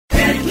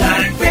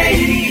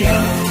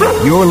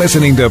You're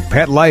listening to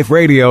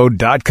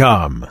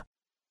PetLifeRadio.com.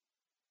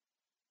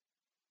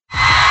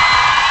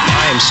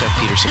 Hi, I'm Seth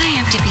Peterson. Hi,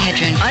 I'm Tippi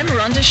Hedren. I'm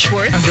Rhonda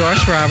Schwartz. I'm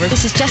Doris Roberts.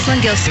 This is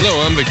Jessalyn Gilson.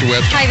 Hello, I'm Victor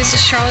Webb. Hi, this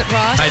is Charlotte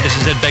Ross. Hi, this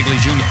is Ed Begley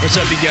Jr. What's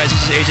up, you guys?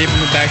 This is AJ from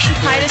the Backstreet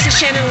Boys. Hi, this is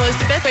Shannon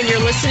Elizabeth, and you're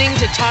listening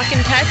to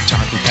Talkin' Pets.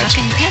 Talking Pets.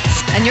 Talking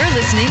Pets. And you're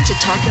listening to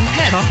Talkin'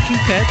 Pets. Talking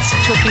Pets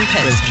Talking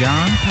Pets. with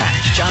John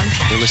Patch. John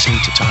Patch. You're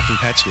listening to Talking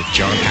Pets with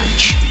John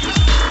Patch.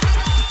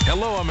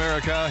 Hello,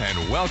 America,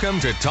 and welcome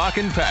to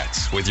Talkin'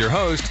 Pets with your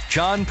host,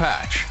 John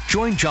Patch.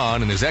 Join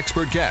John and his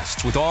expert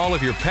guests with all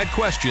of your pet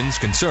questions,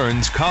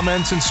 concerns,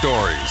 comments, and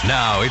stories.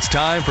 Now it's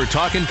time for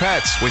Talkin'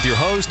 Pets with your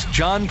host,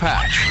 John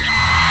Patch.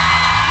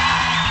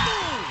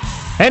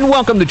 And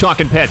welcome to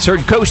Talkin' Pets,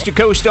 heard coast to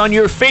coast on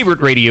your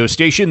favorite radio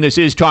station. This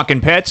is Talkin'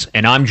 Pets,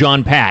 and I'm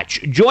John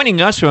Patch. Joining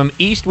us from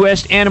East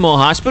West Animal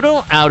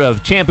Hospital out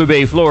of Tampa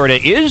Bay,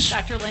 Florida is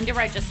Dr. Linda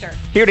Register.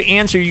 Here to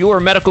answer your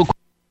medical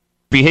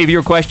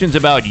behavior questions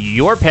about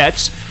your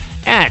pets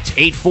at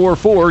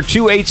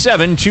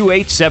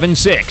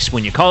 844-287-2876.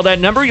 When you call that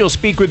number, you'll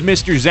speak with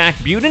Mr. Zach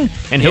Buden,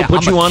 and he'll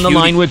put you on the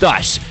line with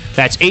us.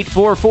 That's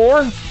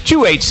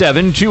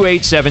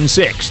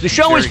 844-287-2876. The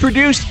show is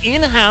produced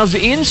in-house,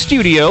 in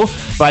studio,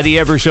 by the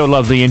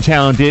ever-so-lovely and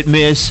talented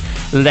Miss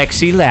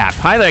Lexi Lapp.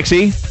 Hi,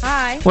 Lexi.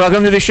 Hi.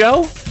 Welcome to the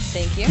show.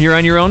 Thank you. You're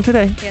on your own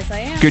today. Yes, I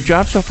am. Good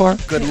job so far.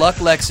 Good luck,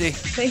 Lexi.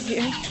 Thank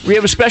you. We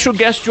have a special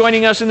guest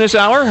joining us in this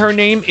hour. Her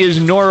name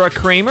is Nora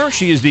Kramer.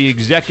 She is the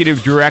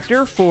executive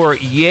director for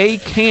Yay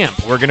Camp.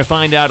 We're going to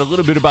find out a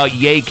little bit about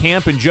Yay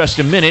Camp in just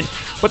a minute.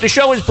 But the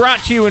show is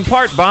brought to you in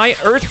part by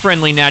Earth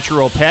Friendly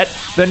Natural Pet,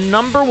 the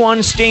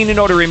 #1 stain and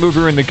odor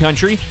remover in the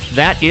country.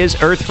 That is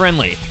Earth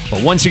Friendly.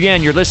 But once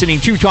again, you're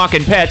listening to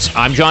Talkin' Pets.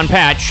 I'm John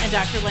Patch. And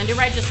Dr. Linda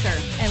Register.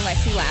 And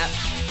Lexi Lapp.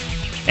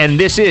 And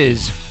this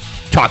is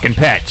Talkin'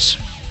 Pets.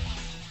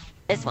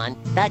 This one,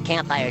 the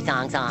campfire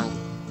song.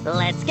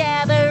 Let's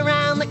gather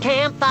around the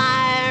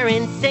campfire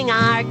and sing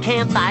our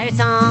campfire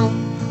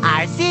song.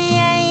 Our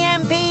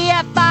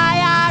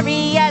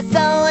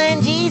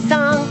CAMPFIRESONG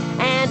song.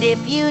 And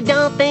if you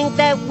don't think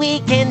that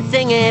we can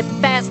sing it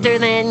faster,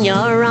 then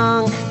you're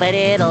wrong. But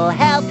it'll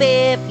help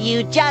if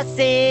you just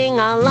sing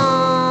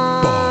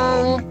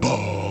along.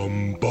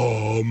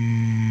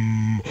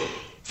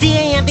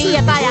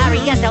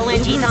 CAMPFIRESONG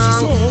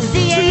song.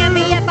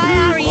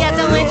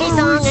 CAMPFIRESONG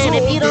song. And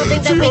if you don't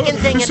think that we can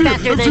sing it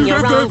faster, then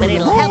you're wrong. But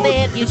it'll help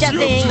if you just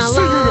sing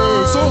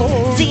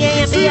along.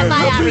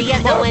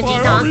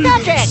 CAMPFIRESONG song.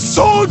 Patrick!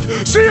 Song!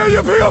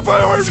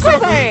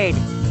 Squidward!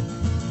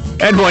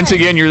 And once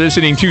again, you're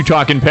listening to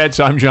Talkin' Pets.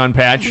 I'm John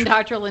Patch. And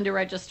Dr. Linda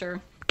Register.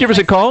 Give us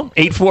a call,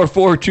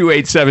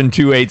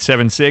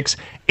 844-287-2876,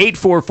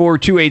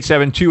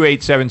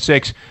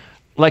 844-287-2876.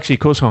 Lexi,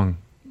 cool song.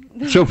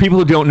 So people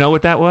who don't know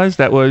what that was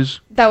That was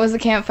the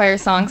Campfire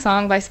Song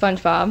by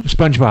SpongeBob.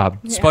 SpongeBob.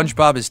 Yeah.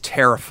 SpongeBob is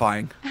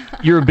terrifying.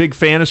 You're a big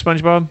fan of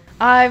SpongeBob?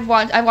 I've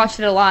watched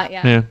it a lot,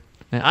 yeah. Yeah.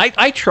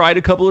 I tried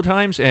a couple of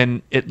times,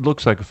 and it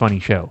looks like a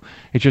funny show.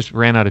 It just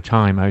ran out of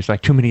time. I was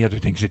like, too many other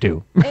things to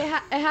do.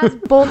 It has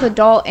both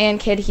adult and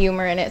kid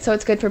humor in it, so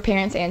it's good for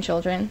parents and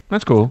children.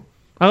 That's cool.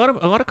 A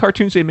lot of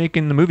cartoons they make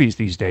in the movies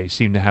these days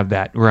seem to have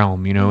that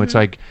realm. You know, It's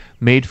like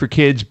made for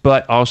kids,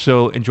 but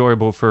also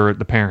enjoyable for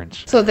the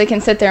parents. So they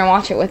can sit there and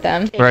watch it with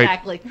them. Right.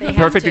 Exactly. They have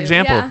Perfect to.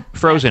 example. Yeah.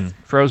 Frozen.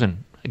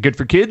 Good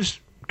for kids,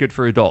 good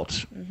for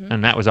adults.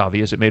 And that was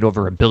obvious. It made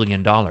over $1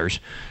 billion.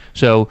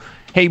 So,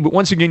 hey, but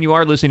once again, you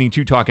are listening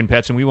to Talkin'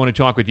 Pets, and we want to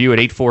talk with you at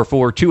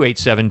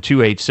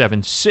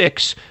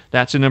 844-287-2876.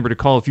 That's the number to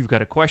call if you've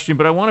got a question.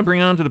 But I want to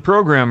bring on to the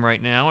program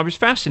right now. I was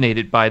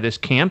fascinated by this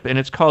camp, and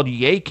it's called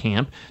Yay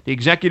Camp. The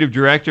executive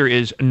director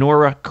is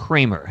Nora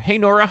Kramer. Hey,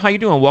 Nora, how you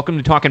doing? Welcome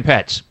to Talkin'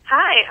 Pets.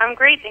 Hi, I'm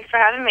great. Thanks for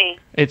having me.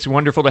 It's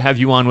wonderful to have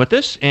you on with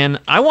us, and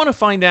I want to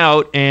find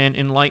out and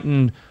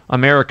enlighten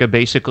America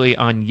basically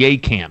on Yay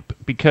Camp,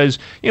 because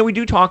we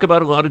do talk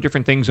about a lot of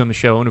different things on the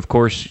show, and of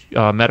course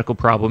medical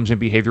problems and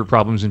behavior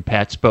problems in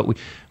pets, but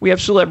we have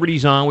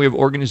celebrities on, we have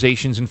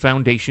organizations and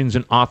foundations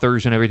and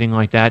authors and everything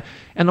like that.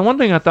 And the one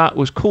thing I thought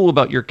was cool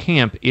about your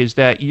camp is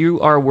that you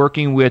are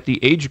working with the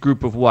age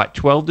group of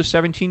 12 to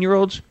 17 year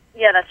olds?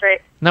 Yeah, that's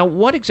right. Now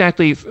what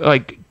exactly,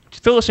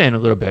 fill us in a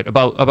little bit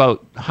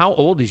about how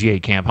old is Yay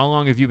Camp? How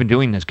long have you been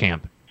doing this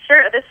camp?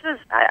 Sure. This is,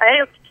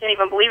 I can't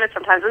even believe it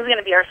sometimes. This is going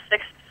to be our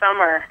 6th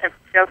summer. It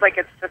feels like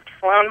it's just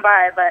flown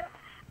by, but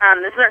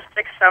this is our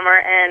 6th summer,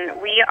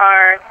 and we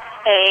are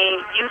a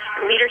youth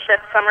leadership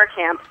summer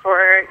camp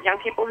for young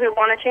people who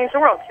want to change the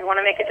world, who want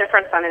to make a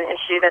difference on an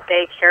issue that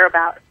they care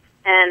about.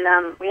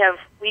 And we have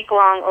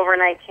week-long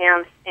overnight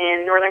camps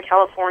in Northern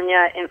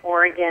California, in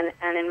Oregon,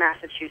 and in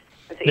Massachusetts.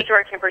 And so each of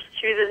our campers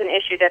chooses an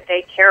issue that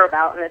they care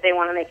about and that they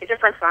want to make a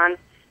difference on.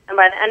 And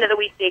by the end of the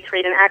week, they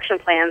create an action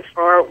plan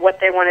for what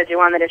they want to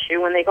do on that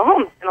issue when they go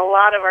home. And a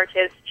lot of our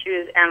kids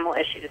choose animal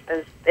issues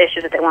as the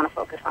issue that they want to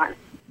focus on.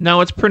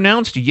 Now, it's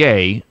pronounced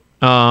Yay,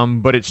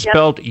 but it's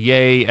spelled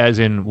Yay as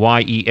in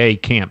Y-E-A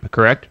camp,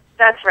 correct?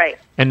 That's right.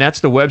 And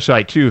that's the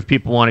website, too, if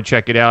people want to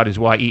check it out, is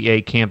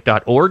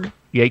yeacamp.org,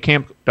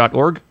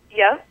 yaycamp.org?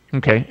 Yeah.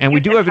 Okay, and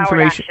we do have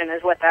information. Action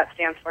is what that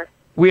stands for.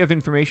 we have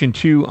information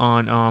too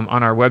on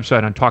our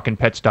website on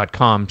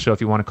talkingpets.com. So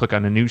if you want to click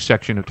on the news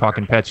section of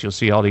Talking Pets, you'll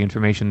see all the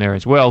information there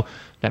as well.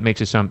 That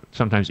makes it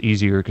sometimes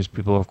easier because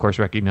people, of course,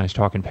 recognize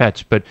Talking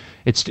Pets. But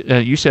it's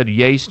you said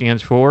YAY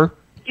stands for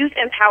Youth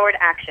Empowered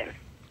Action.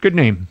 Good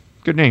name.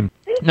 Good name.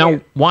 Thank Now,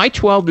 you. why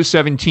 12 to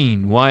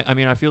 17? Why? I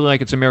mean, I feel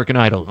like it's American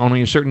Idol,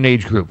 only a certain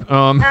age group.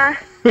 Well,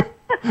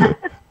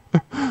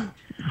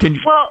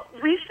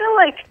 we feel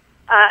like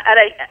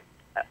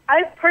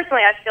I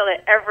personally feel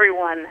that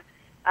everyone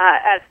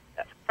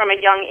from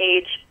a young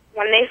age,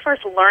 when they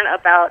first learn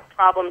about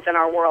problems in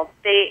our world,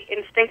 they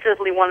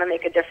instinctively want to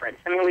make a difference.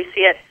 I mean, we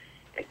see it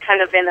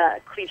kind of in a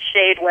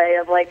cliched way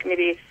of like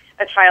maybe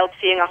a child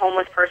seeing a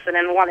homeless person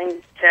and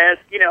wanting to,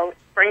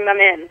 bring them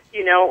in,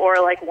 or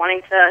like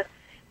wanting to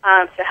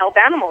help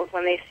animals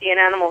when they see an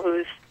animal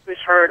who's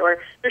hurt. Or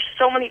there's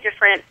so many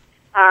different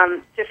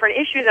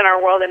issues in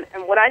our world,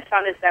 and what I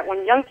found is that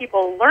when young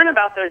people learn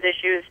about those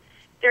issues,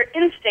 their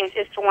instinct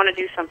is to want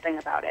to do something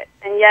about it.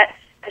 And yet,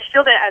 I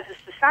feel that as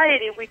a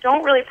society, we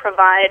don't really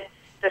provide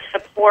the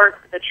support,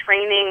 the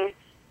training,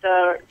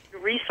 the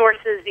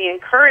resources, the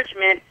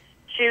encouragement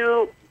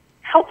to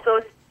help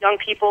those young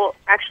people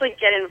actually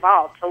get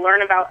involved, to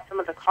learn about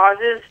some of the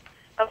causes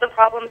of the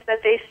problems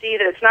that they see,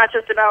 that it's not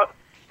just about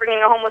bringing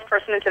a homeless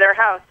person into their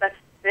house. That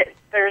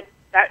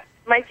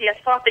might be a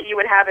thought that you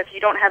would have if you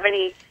don't have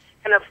any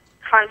kind of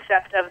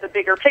concept of the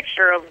bigger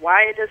picture of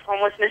why does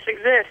homelessness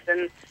exist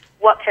and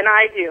what can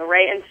I do,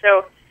 right? And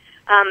so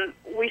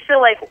we feel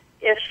like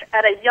if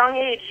at a young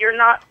age you're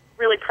not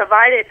really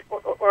provided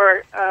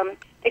or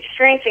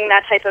experiencing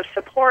that type of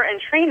support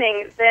and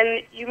training,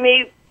 then you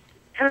may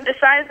kind of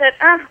decide that,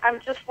 I'm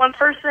just one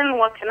person,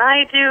 what can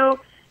I do?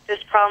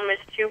 This problem is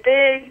too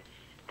big.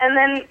 And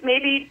then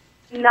maybe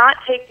not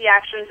take the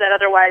actions that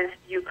otherwise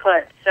you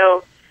could.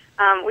 So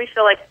we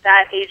feel like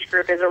that age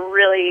group is a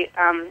really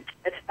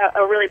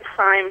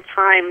prime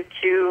time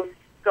to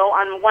go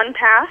on one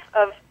path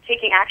of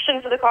taking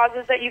action for the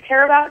causes that you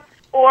care about,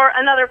 or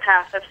another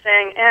path of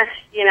saying,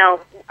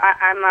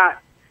 I'm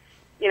not,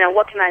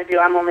 what can I do?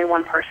 I'm only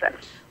one person.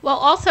 Well,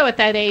 also at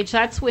that age,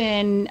 that's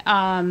when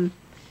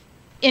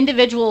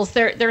individuals,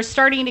 they're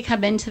starting to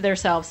come into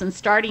themselves and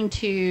starting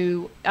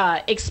to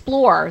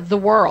explore the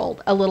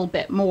world a little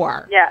bit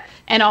more. Yeah.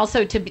 And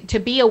also to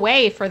be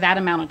away for that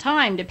amount of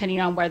time,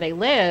 depending on where they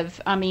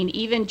live. I mean,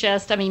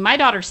 my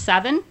daughter's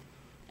 7,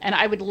 and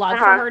I would love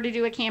for her to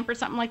do a camp or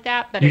something like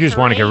that. But you just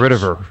want to get rid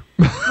of her.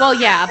 Well,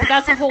 yeah, but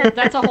that's a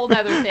whole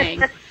other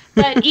thing.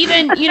 But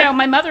even,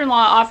 my mother-in-law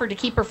offered to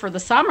keep her for the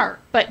summer,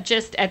 but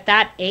just at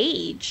that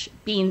age,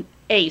 being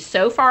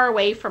so far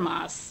away from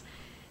us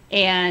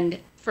and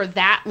for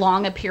that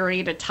long a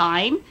period of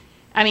time.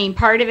 I mean,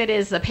 part of it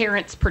is the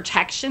parents'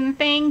 protection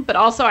thing, but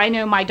also I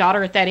know my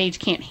daughter at that age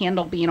can't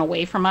handle being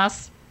away from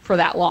us for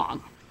that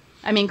long.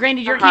 I mean,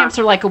 granted, your camps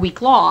are like a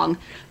week long,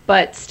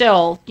 but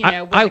still,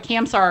 where the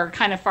camps are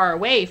kind of far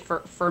away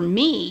for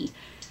me,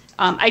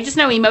 I just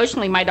know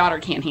emotionally my daughter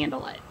can't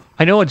handle it.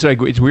 I know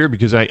it's weird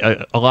because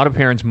a lot of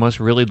parents must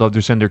really love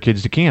to send their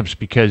kids to camps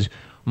because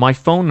my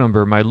phone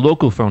number, my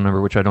local phone number,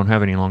 which I don't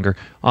have any longer,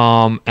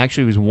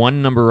 actually was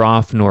one number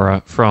off,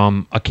 Nora,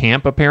 from a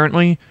camp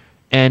apparently,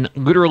 and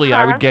literally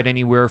I would get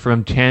anywhere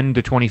from 10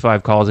 to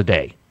 25 calls a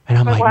day. And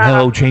I'm like,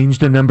 no, change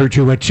the number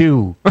to a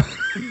 2.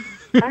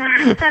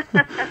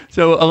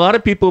 So a lot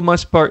of people a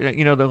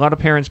lot of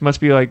parents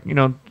must be like,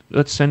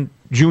 let's send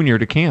Junior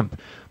to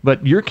camp.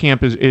 But your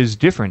camp is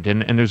different,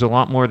 and there's a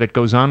lot more that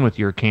goes on with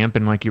your camp.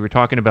 And like you were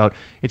talking about,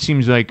 it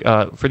seems like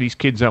for these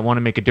kids that want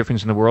to make a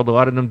difference in the world, a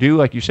lot of them do,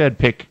 like you said,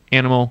 pick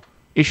animal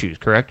issues,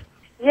 correct?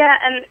 Yeah,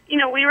 and,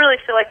 we really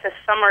feel like the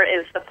summer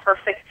is the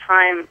perfect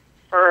time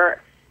for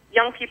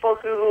young people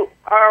who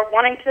are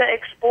wanting to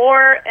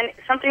explore and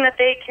something that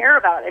they care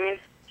about. I mean,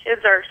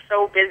 kids are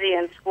so busy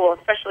in school,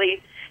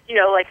 especially,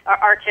 like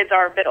our kids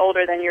are a bit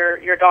older than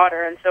your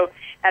daughter, and so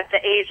at the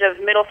age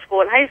of middle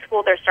school and high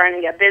school, they're starting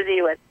to get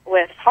busy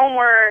with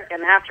homework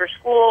and after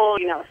school,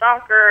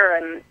 soccer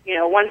and,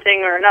 one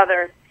thing or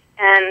another.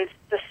 And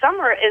the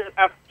summer is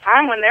a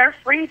time when they're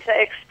free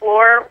to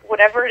explore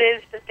whatever it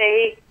is that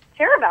they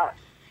care about.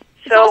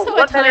 So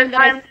what better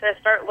time to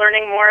start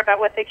learning more about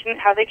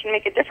how they can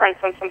make a difference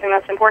on something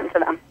that's important to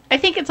them. I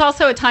think it's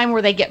also a time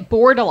where they get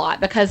bored a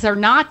lot because they're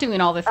not doing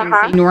all the things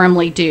they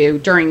normally do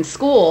during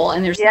school,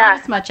 and there's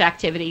not as much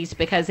activities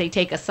because they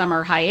take a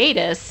summer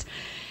hiatus,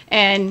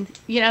 and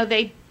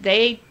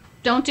they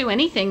don't do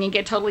anything and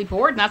get totally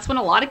bored, and that's when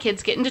a lot of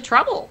kids get into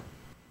trouble.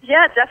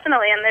 Yeah,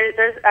 definitely, and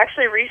there's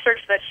actually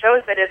research that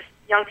shows that if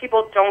young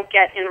people don't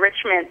get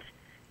enrichment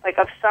like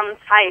of some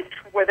type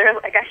where they're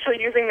like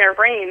actually using their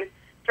brain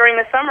during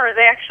the summer,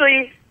 they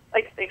actually,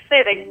 like they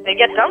say, they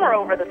get dumber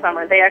over the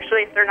summer.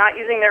 If they're not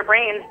using their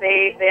brains,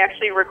 they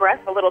actually regress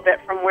a little bit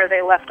from where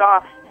they left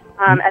off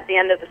at the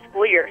end of the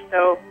school year.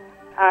 So,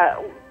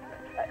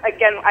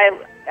 again,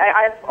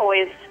 I've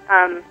always,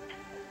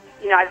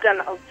 I've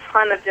done a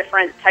ton of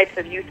different types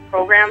of youth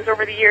programs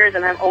over the years,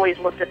 and I've always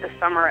looked at the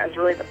summer as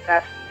really the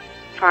best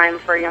time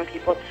for young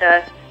people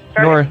to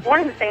start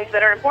exploring the things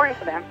that are important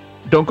to them.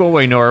 Don't go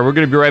away, Nora. We're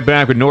going to be right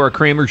back with Nora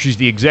Kramer. She's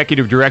the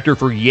executive director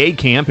for Yay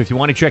Camp. If you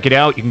want to check it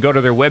out, you can go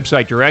to their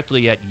website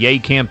directly at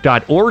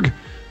yaycamp.org.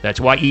 That's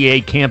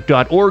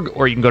yeacamp.org,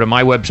 or you can go to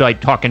my website,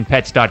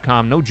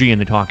 talkinpets.com. No G in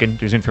the talking.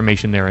 There's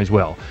information there as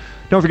well.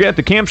 Don't forget,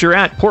 the camps are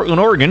at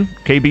Portland, Oregon,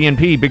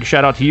 KBNP. Big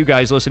shout out to you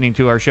guys listening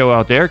to our show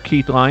out there,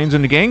 Keith Lyons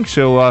and the gang.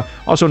 So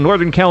also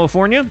Northern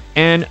California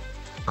and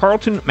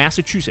Carleton,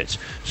 Massachusetts.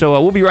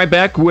 So we'll be right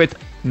back with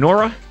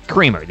Nora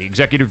Kramer, the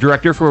executive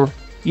director for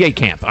Yay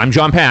Camp. I'm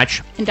John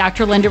Patch. And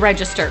Dr. Linda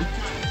Register.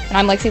 And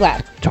I'm Lexi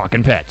Lapp.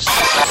 Talking Pets.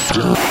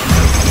 We'll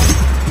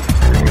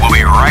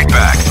be right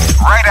back,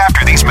 right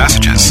after these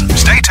messages.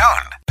 Stay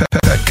tuned.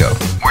 Petco,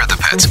 where the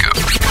pets go.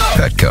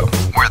 Petco,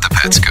 where the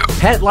pets go.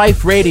 Pet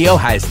Life Radio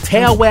has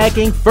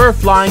tail-wagging,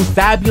 fur-flying,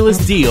 fabulous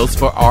deals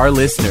for our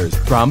listeners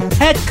from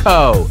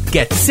Petco.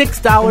 Get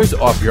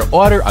 $6 off your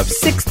order of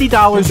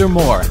 $60 or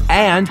more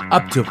and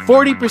up to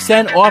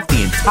 40% off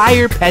the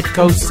entire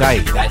Petco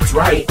site. That's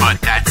right. But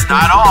that's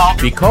not all.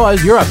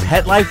 Because you're a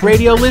Pet Life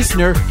Radio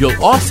listener,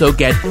 you'll also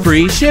get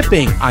free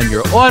shipping on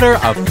your order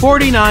of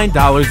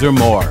 $49 or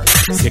more.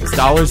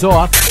 $6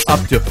 off,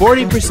 up to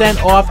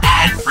 40% off,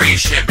 and free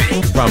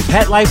shipping from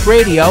Pet Life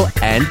Radio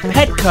and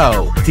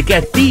Petco. To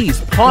get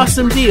these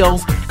awesome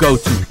deals, go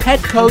to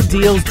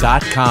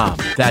petcodeals.com.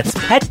 That's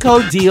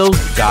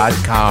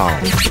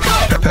petcodeals.com.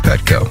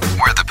 Petco,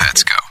 where the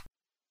pets go.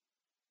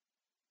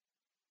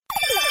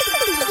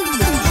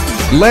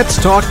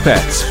 Let's Talk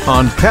Pets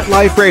on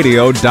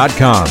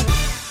PetLifeRadio.com.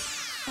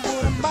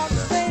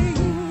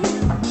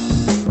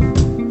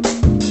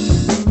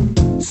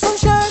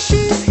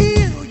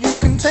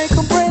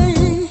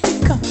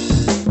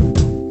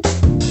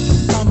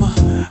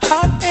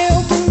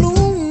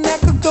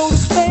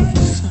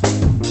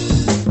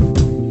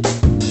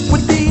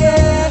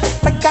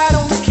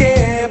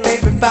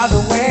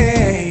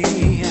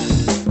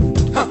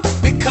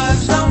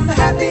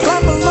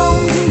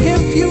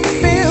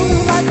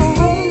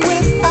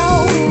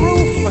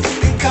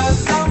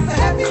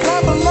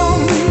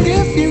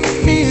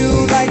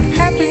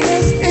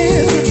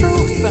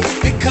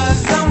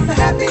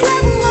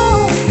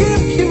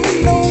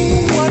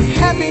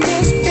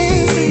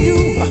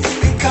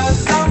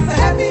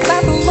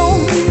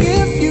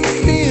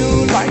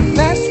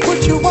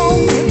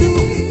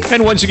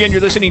 And once again,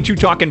 you're listening to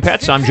Talking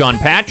Pets. I'm John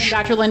Patch.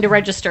 Dr. Linda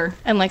Register.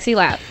 And Lexi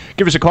Lapp.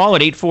 Give us a call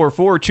at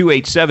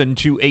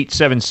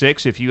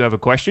 844-287-2876 if you have a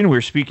question.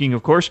 We're speaking,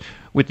 of course,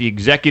 with the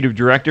executive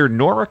director,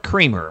 Nora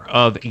Kramer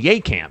of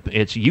Yay Camp.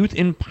 It's Youth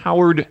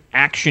Empowered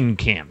Action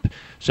Camp.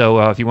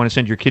 So if you want to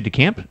send your kid to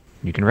camp,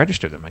 you can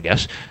register them, I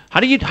guess.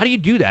 How do you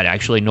do that,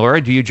 actually,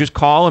 Nora? Do you just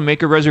call and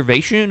make a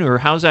reservation, or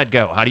how's that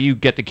go? How do you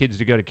get the kids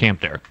to go to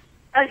camp there?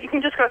 You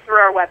can just go through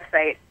our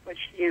website, which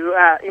you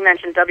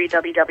mentioned,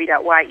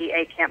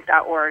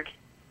 www.yeacamp.org,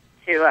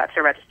 to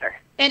register.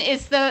 And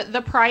is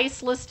the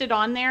price listed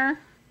on there?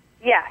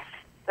 Yes,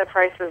 the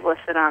price is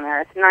listed on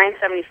there. It's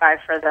 $9.75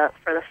 for the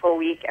full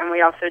week, and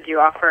we also do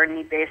offer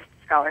need-based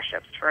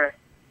scholarships for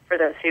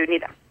those who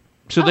need them.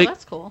 So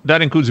that's cool.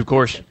 That includes, of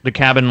course, the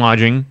cabin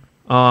lodging,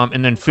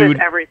 and then food,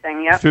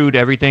 everything. Yep. Food,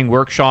 everything,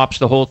 workshops,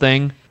 the whole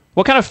thing.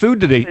 What kind of food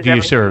do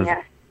you serve?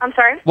 Yeah. I'm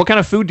sorry. What kind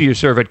of food do you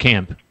serve at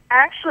camp?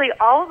 Actually,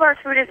 all of our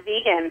food is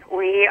vegan.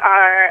 We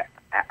are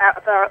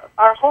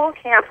our whole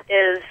camp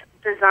is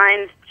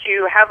designed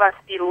to have us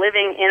be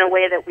living in a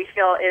way that we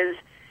feel is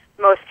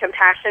the most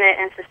compassionate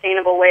and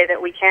sustainable way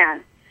that we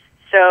can.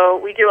 So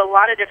we do a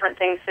lot of different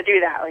things to do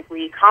that. Like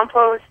we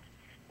compost,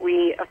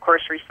 we of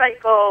course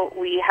recycle.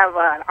 We have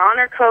an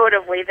honor code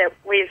of ways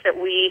that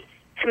we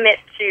commit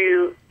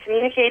to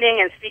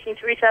communicating and speaking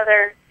to each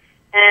other,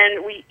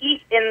 and we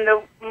eat in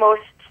the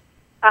most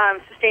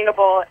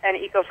sustainable and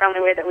eco-friendly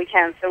way that we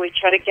can. So we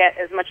try to get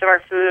as much of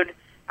our food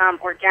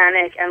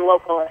organic and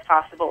local as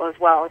possible as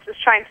well. It's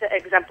just trying to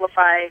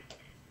exemplify,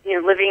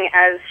 living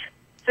as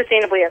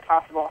sustainably as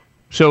possible.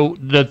 So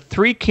the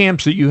 3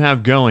 camps that you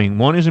have going,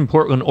 one is in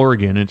Portland,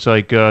 Oregon. It's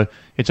like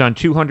it's on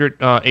 200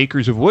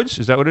 acres of woods.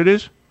 Is that what it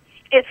is?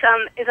 It's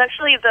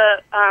actually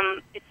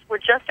we're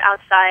just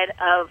outside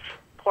of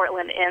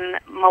Portland in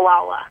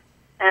Molalla,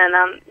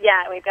 and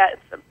we've got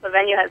the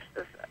venue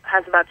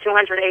has about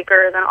 200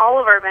 acres, and all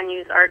of our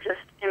venues are just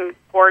in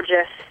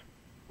gorgeous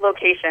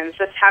locations.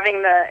 Just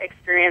having the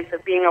experience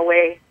of being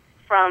away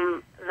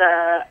from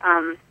the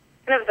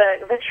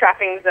the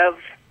trappings of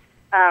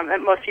that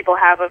most people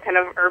have of kind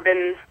of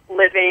urban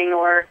living,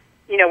 or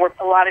where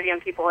a lot of young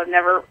people have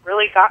never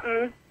really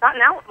gotten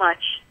out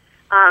much.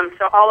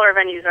 So all our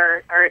venues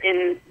are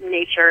in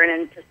nature and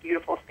in just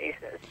beautiful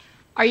spaces.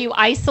 Are you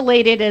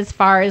isolated as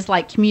far as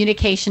like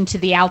communication to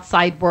the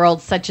outside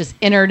world, such as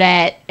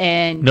internet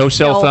and no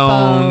cell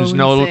phones,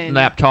 no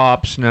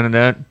laptops, none of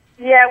that?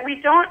 Yeah, we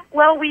don't.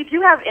 Well, we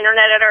do have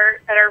internet at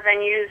our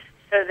venues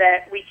so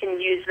that we can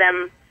use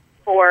them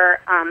for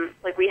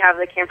we have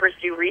the campers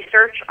do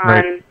research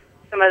on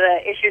some of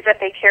the issues that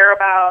they care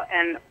about,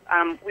 and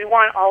we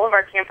want all of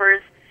our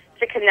campers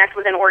to connect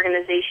with an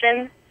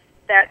organization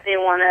that they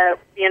want to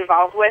be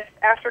involved with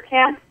after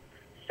camp.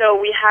 So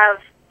we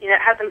have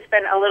have them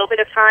spend a little bit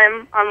of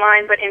time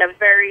online, but in a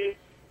very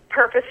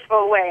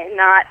purposeful way,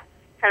 not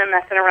kind of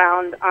messing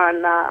around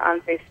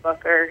on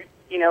Facebook or,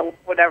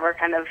 whatever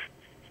kind of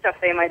stuff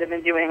they might have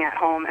been doing at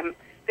home. And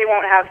they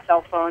won't have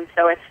cell phones,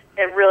 so it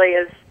really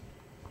is,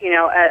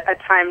 a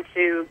time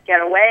to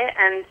get away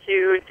and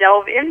to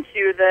delve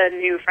into the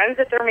new friends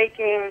that they're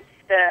making,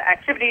 the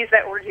activities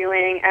that we're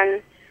doing,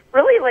 and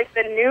really like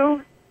the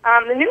new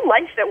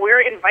life that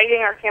we're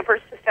inviting our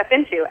campers to step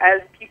into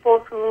as people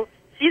who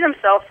see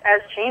themselves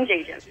as change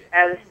agents,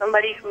 as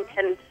somebody who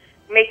can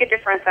make a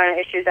difference on an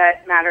issue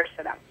that matters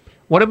to them.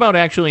 What about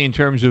actually in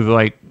terms of,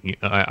 like,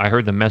 I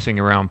heard the messing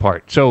around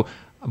part. So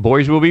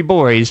boys will be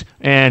boys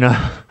and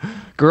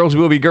girls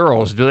will be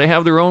girls. Do they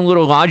have their own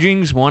little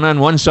lodgings, one on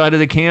one side of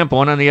the camp,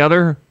 one on the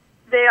other?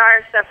 They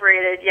are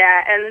separated,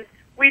 yeah. And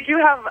we do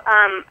have,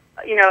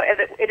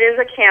 it is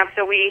a camp,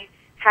 so we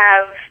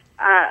have,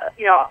 a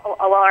lot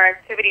of our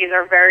activities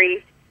are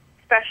very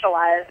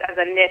specialized as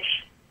a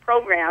niche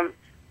program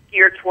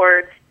geared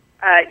towards,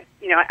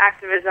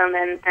 activism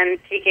and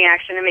taking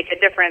action to make a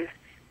difference.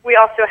 We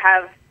also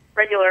have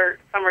regular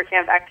summer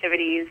camp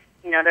activities.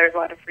 There's a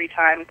lot of free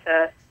time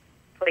to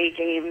play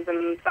games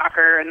and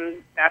soccer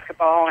and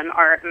basketball and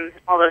art and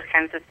all those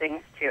kinds of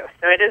things too.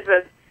 So it is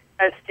a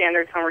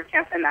standard summer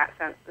camp in that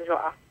sense as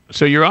well.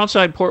 So you're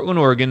outside Portland,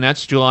 Oregon.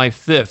 That's July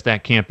 5th.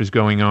 That camp is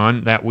going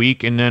on that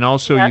week. And then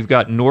also You've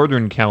got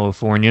Northern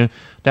California.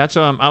 That's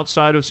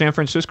outside of San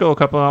Francisco, a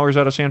couple hours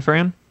out of San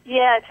Fran?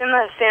 Yeah, it's in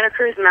the Santa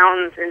Cruz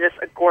Mountains in just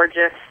a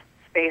gorgeous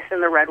space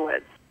in the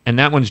Redwoods. And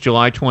that one's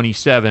July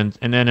 27th.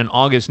 And then on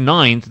August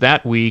 9th,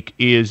 that week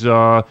is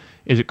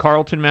it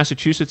Carleton,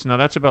 Massachusetts? No,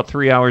 that's about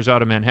 3 hours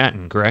out of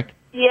Manhattan, correct?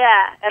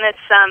 Yeah, and it's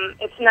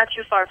not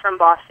too far from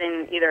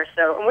Boston either.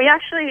 So and we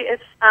actually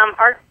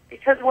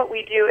because what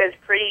we do is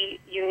pretty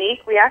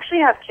unique. We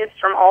actually have kids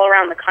from all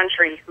around the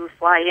country who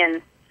fly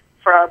in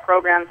for our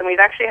programs, and we've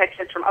actually had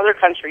kids from other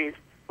countries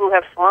who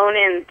have flown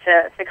in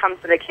to come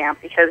to the camp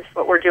because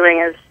what we're doing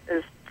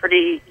is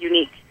pretty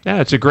unique.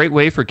 Yeah, it's a great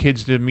way for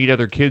kids to meet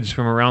other kids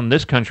from around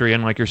this country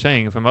and, like you're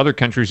saying, from other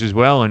countries as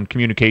well, and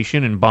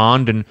communication and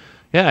bond. And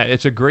yeah,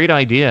 it's a great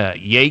idea.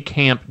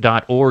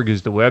 YeaCamp.org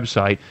is the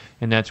website,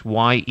 and that's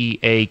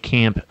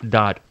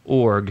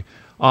YEACamp.org.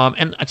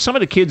 And some of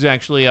the kids,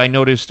 actually, I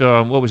noticed,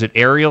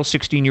 Ariel,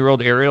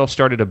 16-year-old Ariel,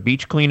 started a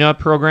beach cleanup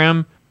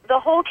program. The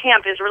whole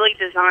camp is really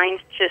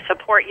designed to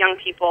support young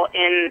people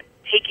in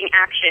taking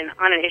action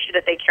on an issue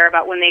that they care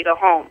about when they go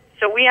home.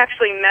 So we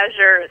actually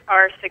measure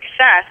our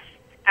success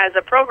as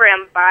a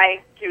program by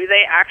do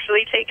they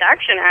actually take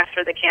action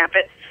after the camp.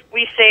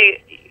 We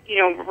say,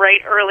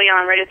 right early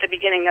on, right at the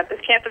beginning, that this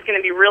camp is going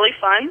to be really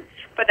fun,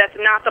 but that's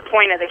not the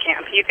point of the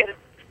camp. You can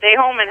stay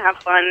home and have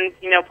fun,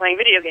 playing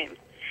video games.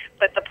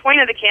 But the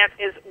point of the camp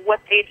is what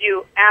they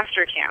do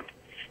after camp.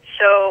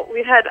 So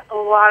we've had a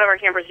lot of our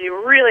campers do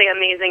really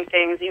amazing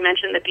things. You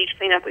mentioned the beach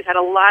cleanup. We've had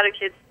a lot of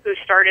kids who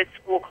started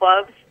school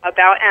clubs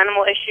about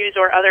animal issues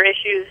or other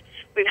issues.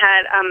 We've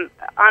had,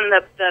 on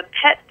the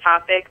pet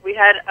topic, we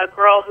had a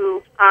girl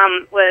who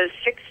was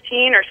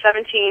 16 or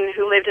 17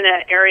 who lived in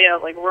an area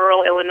like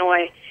rural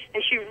Illinois,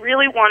 and she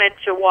really wanted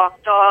to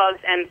walk dogs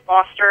and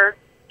foster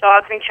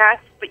dogs and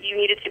cats, but you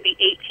needed to be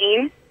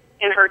 18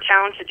 in her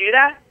town to do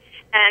that.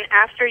 And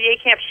after Yay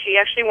Camp, she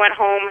actually went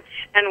home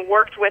and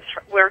worked with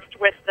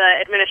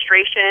the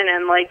administration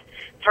and like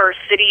her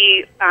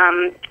city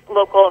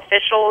local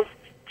officials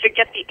to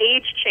get the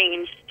age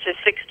changed to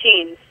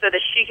 16 so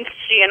that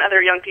she and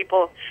other young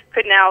people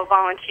could now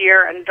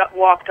volunteer and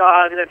walk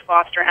dogs and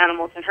foster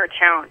animals in her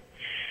town.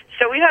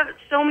 So we have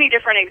so many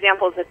different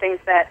examples of things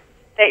that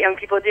young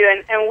people do,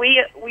 and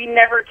we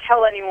never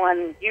tell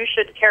anyone, you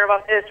should care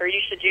about this or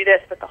you should do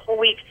this, but the whole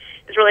week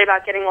is really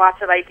about getting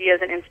lots of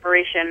ideas and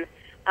inspiration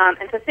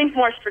and to think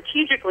more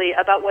strategically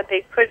about what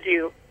they could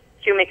do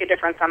to make a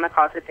difference on the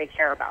cause that they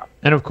care about.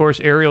 And of course,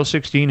 Ariel,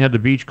 16, had the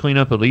beach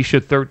cleanup. Alicia,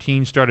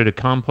 13, started a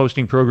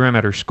composting program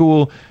at her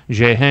school.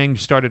 Zheheng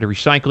started a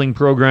recycling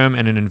program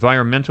and an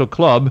environmental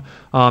club.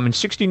 And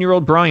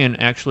 16-year-old Brian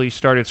actually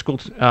started school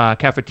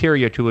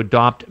cafeteria to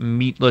adopt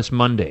Meatless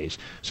Mondays.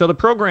 So the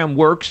program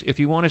works. If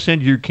you want to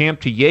send your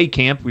camp to Yay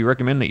Camp, we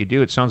recommend that you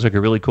do. It sounds like a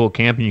really cool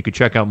camp, and you can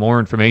check out more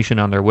information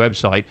on their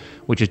website,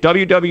 which is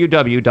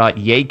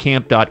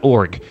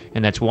www.yeacamp.org,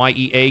 and that's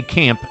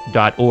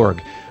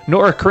YEACamp.org.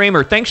 Nora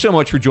Kramer, thanks so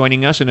much for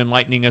joining us and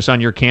enlightening us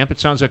on your camp. It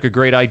sounds like a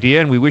great idea,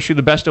 and we wish you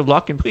the best of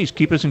luck, and please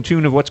keep us in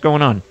tune of what's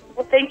going on.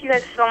 Well, thank you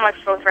guys so much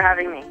both for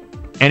having me.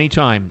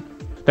 Anytime.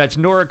 That's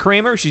Nora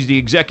Kramer. She's the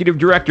executive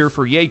director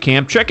for Yay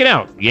Camp. Check it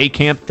out,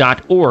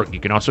 YeaCamp.org. You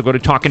can also go to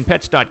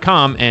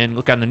TalkinPets.com and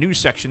look on the news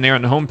section there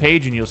on the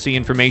homepage, and you'll see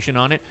information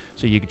on it,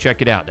 so you can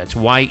check it out. That's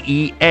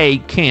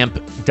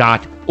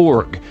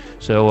YEACamp.org.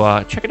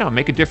 So check it out.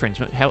 Make a difference.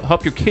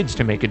 Help your kids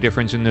to make a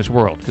difference in this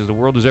world, because the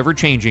world is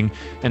ever-changing,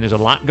 and there's a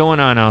lot going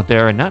on out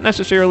there, and not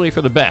necessarily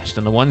for the best.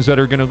 And the ones that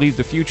are going to leave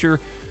the future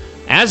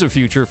as a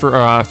future for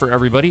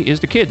everybody is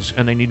the kids,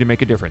 and they need to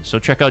make a difference. So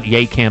check out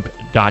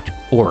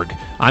YeaCamp.org.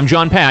 I'm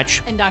John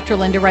Patch. And Dr.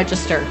 Linda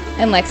Register.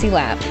 And Lexi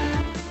Lab.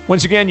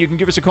 Once again, you can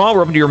give us a call.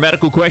 We're open to your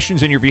medical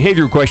questions and your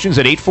behavior questions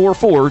at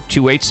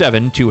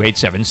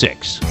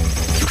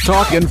 844-287-2876.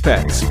 Talking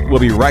Pets. We'll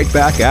be right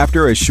back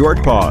after a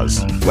short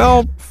pause.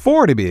 Well,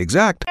 4 to be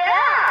exact.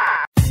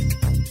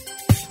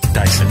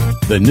 Dyson.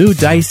 The new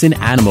Dyson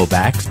Animal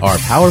Vacs are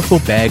powerful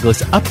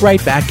bagless upright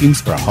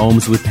vacuums for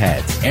homes with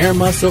pets. Air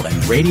muscle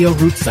and radio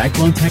root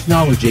cyclone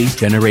technology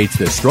generates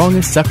the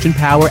strongest suction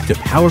power to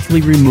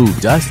powerfully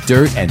remove dust,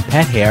 dirt, and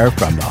pet hair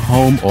from the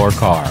home or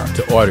car.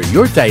 To order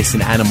your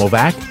Dyson Animal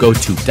Vac, go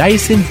to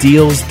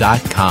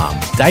DysonDeals.com.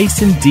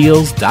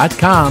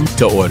 DysonDeals.com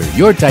to order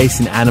your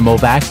Dyson Animal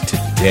Vac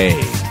today.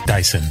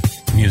 Dyson.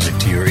 Music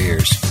to your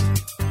ears.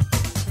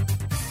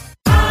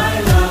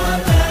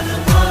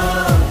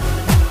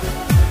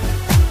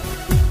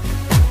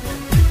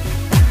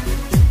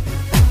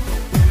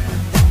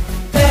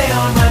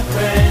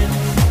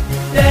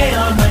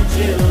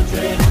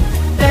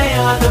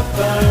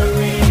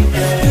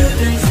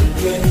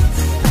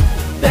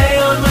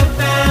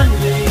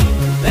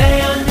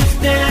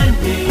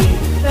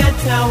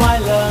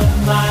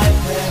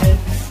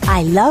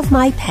 I Love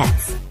My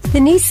Pets, the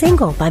new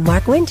single by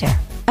Mark Winter,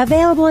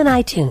 available on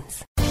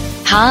iTunes.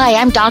 Hi,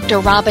 I'm Dr.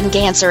 Robin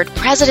Gansert,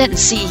 President and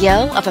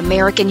CEO of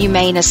American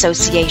Humane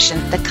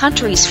Association, the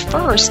country's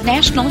first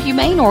national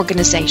humane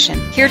organization.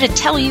 Here to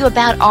tell you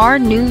about our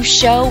new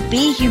show,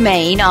 Be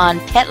Humane, on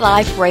Pet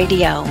Life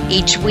Radio.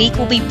 Each week,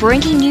 we'll be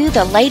bringing you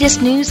the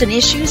latest news and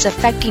issues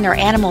affecting our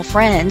animal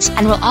friends,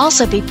 and we'll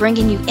also be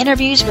bringing you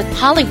interviews with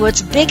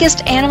Hollywood's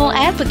biggest animal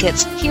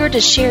advocates, here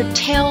to share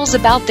tales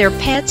about their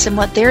pets and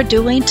what they're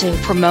doing to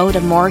promote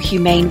a more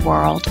humane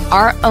world.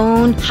 Our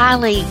own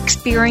highly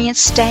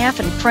experienced staff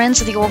and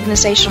friends of the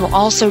organization will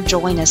also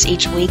join us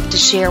each week to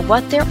share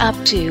what they're up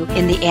to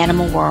in the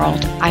animal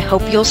world. I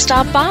hope you'll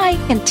stop by.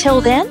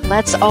 Until then,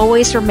 let's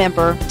always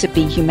remember to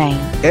be humane.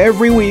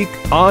 Every week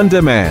on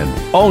demand,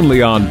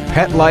 only on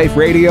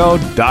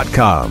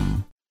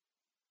PetLifeRadio.com.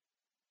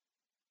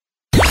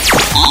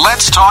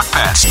 Let's talk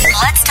pets.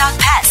 Let's talk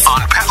pets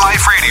On Pet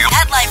Life Radio.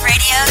 Pet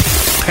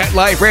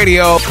Life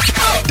Radio.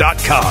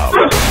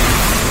 PetLifeRadio.com.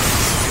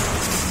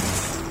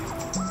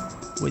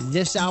 With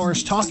this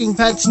hour's Talking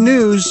Pets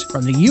news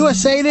from the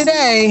USA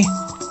Today,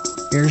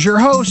 here's your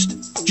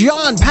host,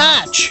 John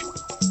Patch.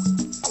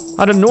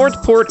 Out of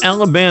Northport,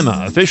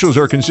 Alabama, officials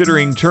are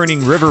considering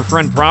turning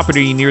riverfront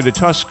property near the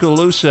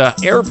Tuscaloosa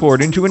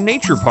Airport into a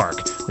nature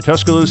park. The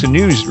Tuscaloosa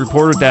News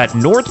reported that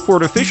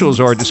Northport officials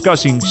are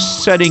discussing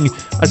setting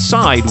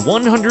aside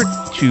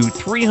 $100,000 to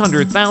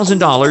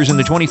 $300,000 in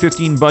the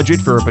 2015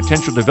 budget for a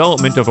potential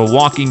development of a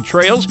walking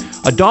trails,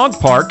 a dog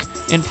park,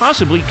 and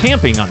possibly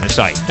camping on the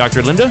site.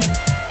 Dr. Linda?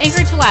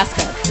 Anchorage,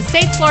 Alaska. The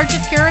state's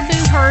largest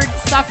caribou herd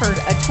suffered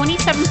a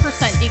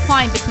 27%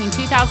 decline between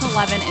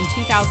 2011 and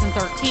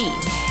 2013.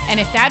 And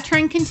if that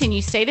trend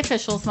continues, state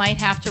officials might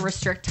have to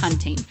restrict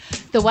hunting.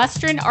 The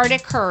Western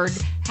Arctic herd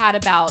had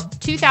about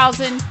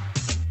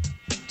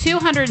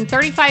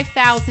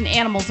 235,000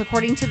 animals,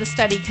 according to the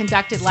study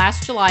conducted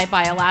last July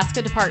by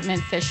Alaska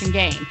Department of Fish and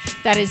Game.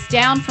 That is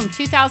down from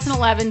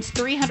 2011's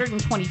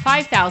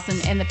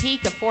 325,000 and the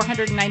peak of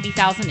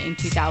 490,000 in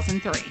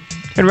 2003.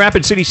 In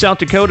Rapid City, South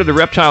Dakota, the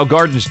Reptile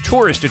Gardens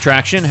tourist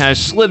attraction has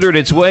slithered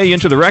its way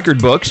into the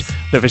record books.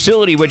 The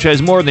facility, which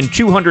has more than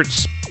 200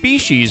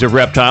 species of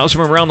reptiles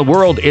from around the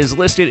world, is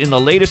listed in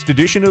the latest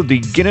edition of the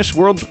Guinness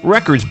World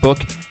Records book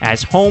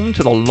as home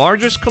to the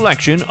largest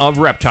collection of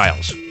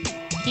reptiles.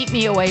 Keep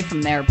me away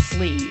from there,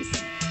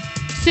 please.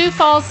 Sioux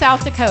Falls,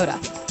 South Dakota.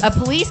 A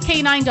police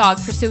canine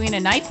dog pursuing a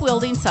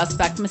knife-wielding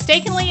suspect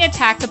mistakenly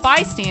attacked a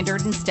bystander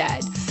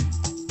instead.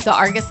 The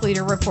Argus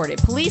Leader reported.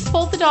 Police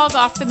pulled the dog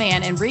off the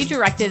man and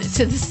redirected it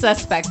to the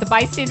suspect. The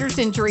bystander's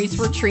injuries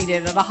were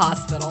treated at a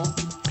hospital.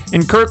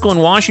 In Kirkland,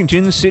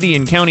 Washington, city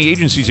and county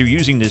agencies are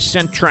using the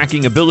scent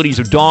tracking abilities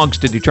of dogs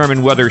to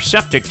determine whether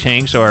septic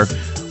tanks or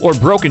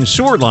broken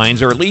sewer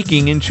lines are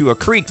leaking into a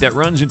creek that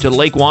runs into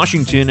Lake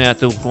Washington at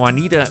the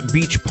Juanita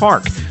Beach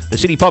Park. The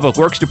City Public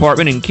Works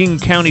Department and King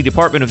County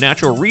Department of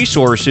Natural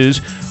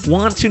Resources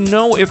want to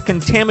know if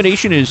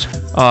contamination is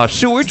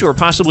sewage or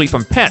possibly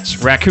from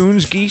pets,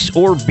 raccoons, geese,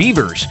 or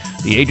beavers.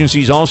 The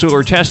agencies also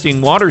are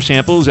testing water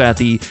samples at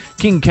the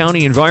King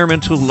County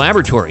Environmental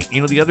Laboratory. You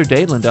know, the other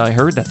day, Linda, I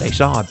heard that they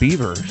saw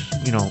beavers,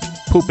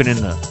 pooping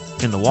in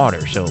the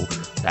water, so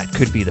that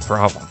could be the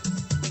problem.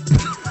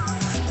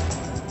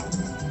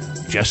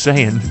 Just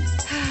saying.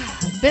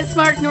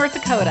 Bismarck, North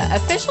Dakota.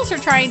 Officials are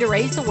trying to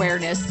raise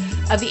awareness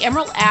of the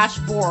emerald ash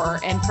borer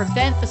and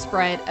prevent the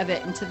spread of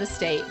it into the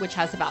state, which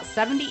has about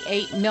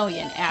 78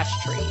 million ash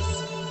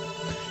trees.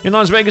 In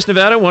Las Vegas,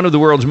 Nevada, one of the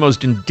world's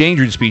most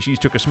endangered species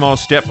took a small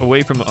step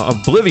away from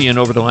oblivion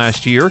over the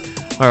past year,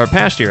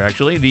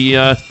 actually.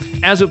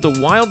 As of the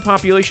wild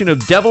population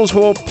of Devil's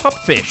Hole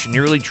pupfish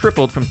nearly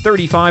tripled from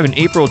 35 in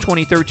April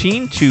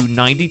 2013 to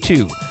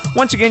 92.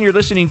 Once again, you're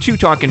listening to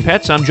Talkin'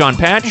 Pets. I'm John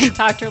Patch.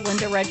 Dr.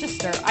 Linda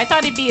Register. I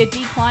thought it'd be a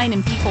decline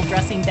in people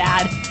dressing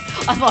bad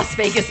on Las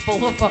Vegas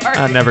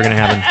Boulevard. Never going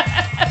to happen.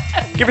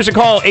 Give us a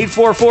call,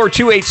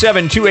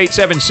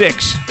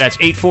 844-287-2876. That's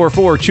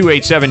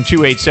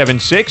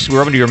 844-287-2876. We're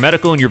open to your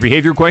medical and your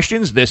behavior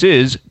questions. This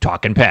is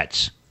Talkin'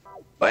 Pets.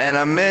 When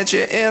I met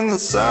you in the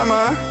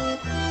summer,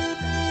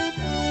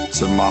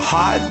 to my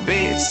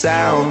heartbeat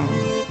sound,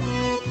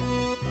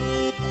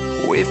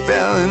 we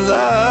fell in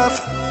love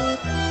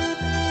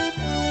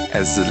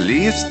as the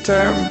leaves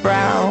turn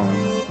brown.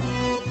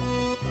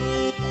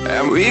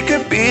 And we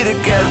could be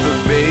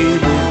together,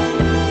 baby,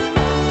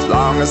 as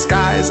long as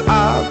skies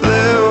are blue.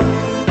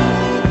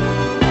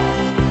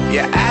 You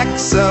act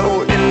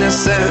so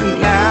innocent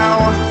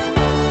now,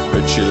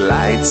 but you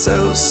lied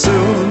so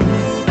soon.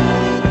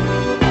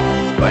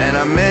 When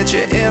I met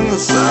you in the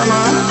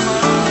summer.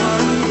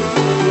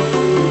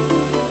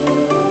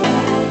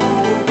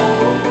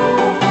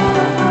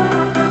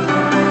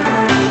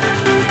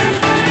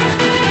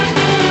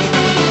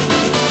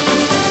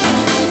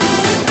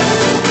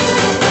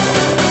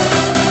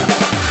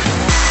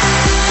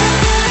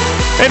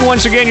 And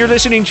once again, you're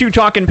listening to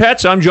Talkin'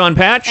 Pets. I'm John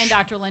Patch. And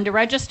Dr. Linda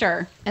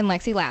Register. And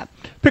Lexi Lab.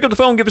 Pick up the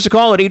phone, give us a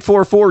call at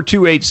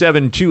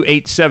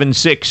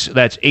 844-287-2876.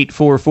 That's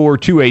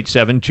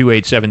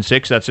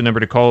 844-287-2876. That's the number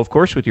to call, of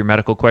course, with your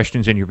medical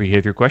questions and your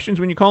behavior questions.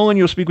 When you call in,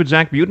 you'll speak with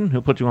Zach Buten.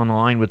 He'll put you on the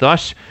line with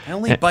us. I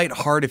only bite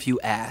hard if you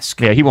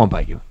ask. Yeah, he won't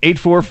bite you.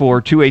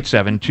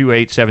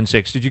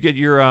 844-287-2876. Did you get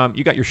your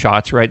you got your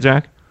shots, right,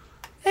 Zach?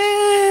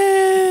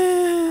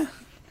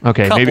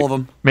 Okay, couple of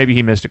them. Maybe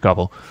he missed a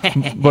couple,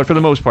 but for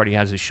the most part, he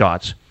has his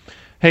shots.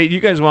 Hey,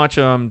 you guys watch?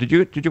 Did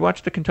you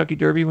watch the Kentucky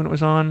Derby when it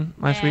was on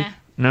last week?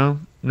 No,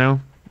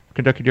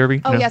 Kentucky Derby.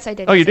 Oh no? yes, I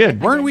did. Oh, you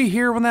did. Weren't we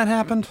here when that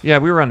happened? Yeah,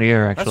 we were on the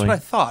air actually. That's what I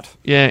thought.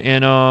 Yeah,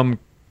 and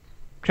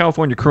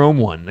California Chrome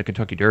won the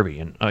Kentucky Derby,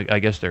 and I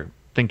guess they're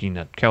thinking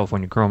that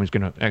California Chrome is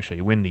going to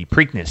actually win the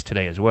Preakness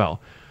today as well.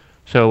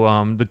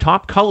 So the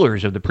top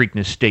colors of the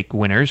Preakness Stake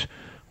winners.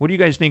 What do you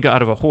guys think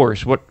out of a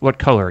horse? What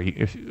color?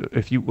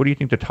 If you what do you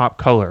think the top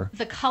color?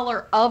 The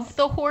color of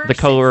the horse. The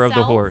color itself? of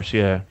the horse,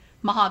 yeah.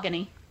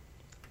 Mahogany.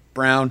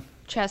 Brown.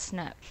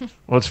 Chestnut.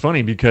 Well, it's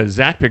funny because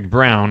Zach picked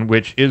brown,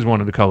 which is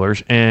one of the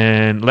colors,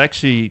 and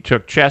Lexi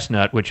took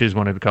chestnut, which is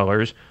one of the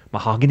colors.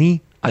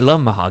 Mahogany. I love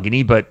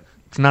mahogany, but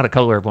it's not a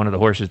color of one of the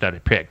horses that I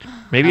picked.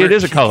 Maybe it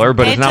is a color,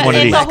 but it's not one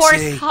of these. It's a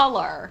horse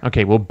color.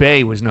 Okay, well,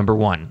 bay was number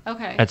 1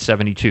 at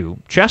 72.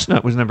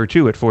 Chestnut was number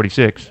 2 at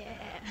 46. Yeah.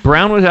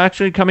 Brown was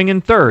actually coming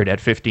in 3rd at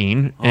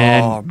 15,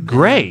 and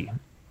gray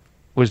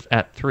was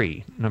at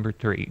 3, number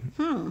 3.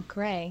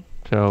 Gray.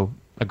 So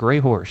a gray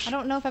horse. I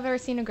don't know if I've ever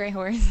seen a gray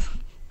horse.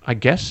 I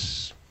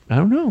guess I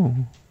don't know.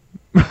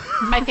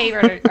 My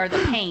favorite are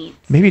the paints.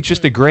 Maybe it's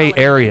just a gray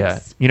area.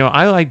 You know,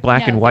 I like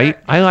black and white.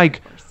 I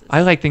like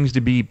things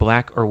to be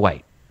black or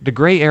white. The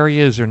gray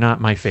areas are not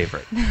my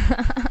favorite.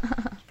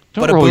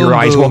 Don't roll your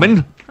eyes,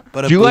 woman.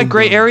 Do you like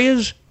gray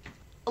areas?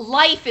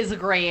 Life is a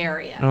gray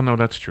area. Oh, no,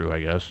 that's true,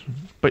 I guess.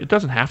 But it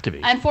doesn't have to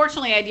be.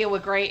 Unfortunately, I deal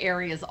with gray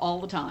areas all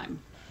the time.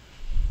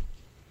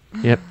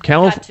 Yep.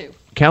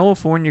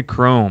 California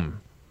Chrome.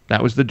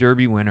 That was the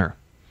Derby winner.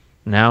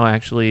 Now,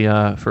 actually,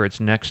 for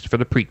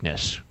the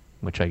Preakness,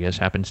 which I guess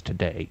happens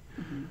today.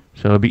 Mm-hmm.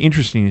 So it'll be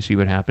interesting to see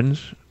what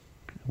happens.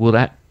 Will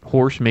that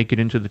horse make it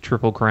into the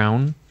Triple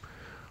Crown?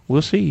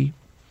 We'll see.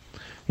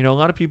 You know, a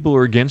lot of people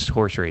are against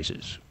horse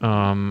races.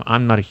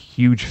 I'm not a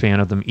huge fan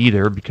of them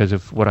either because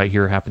of what I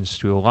hear happens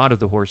to a lot of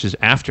the horses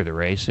after the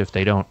race if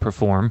they don't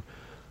perform.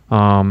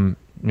 You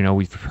know,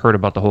 we've heard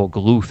about the whole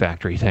glue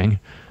factory thing.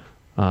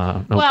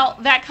 Well,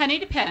 that kind of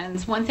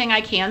depends. One thing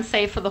I can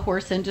say for the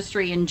horse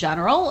industry in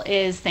general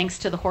is thanks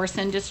to the horse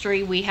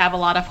industry, we have a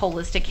lot of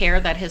holistic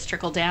care that has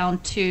trickled down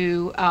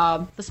to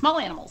the small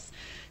animals,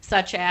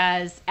 such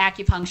as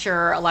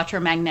acupuncture,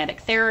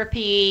 electromagnetic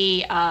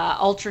therapy,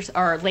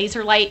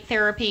 laser light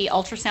therapy,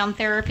 ultrasound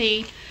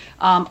therapy,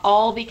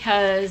 all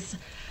because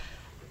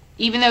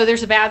even though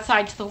there's a bad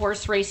side to the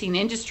horse racing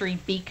industry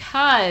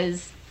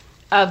because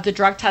of the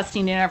drug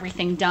testing and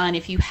everything done,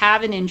 if you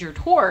have an injured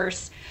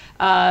horse,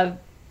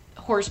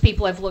 horse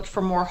people have looked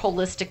for more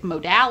holistic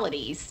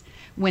modalities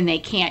when they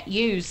can't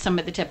use some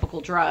of the typical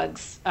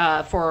drugs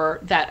for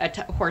that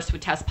a horse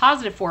would test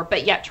positive for,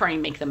 but yet try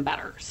and make them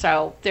better.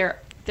 So there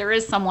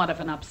is somewhat of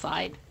an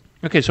upside.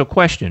 Okay, so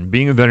question.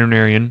 Being a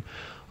veterinarian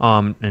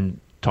and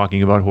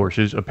talking about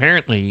horses,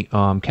 apparently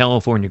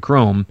California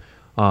Chrome,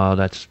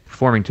 that's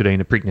performing today in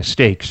the Preakness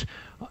Stakes,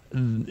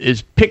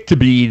 is picked to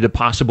be the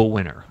possible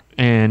winner.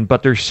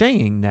 But they're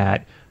saying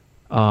that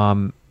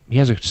he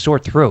has a sore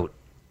throat.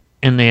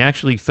 And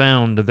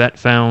the vet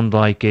found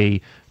like a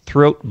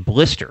throat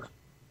blister.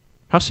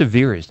 How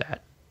severe is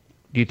that?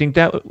 Do you think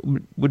that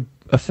would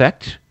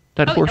affect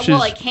that horse's...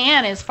 Well, it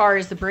can as far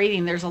as the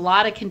breathing. There's a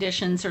lot of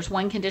conditions. There's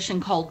one condition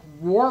called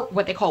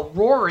what they call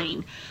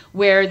roaring,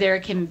 where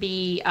there can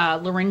be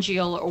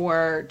laryngeal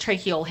or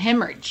tracheal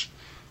hemorrhage.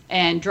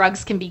 And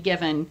drugs can be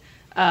given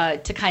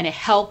to kind of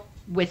help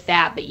with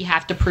that, but you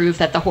have to prove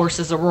that the horse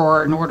is a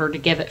roarer in order to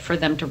give it for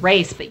them to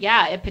race. But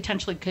yeah, it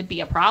potentially could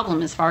be a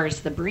problem as far as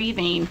the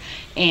breathing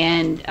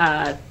and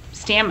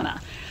stamina.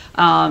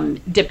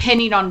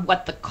 Depending on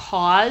what the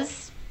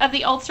cause of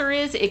the ulcer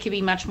is, it could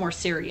be much more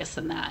serious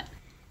than that.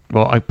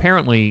 Well,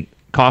 apparently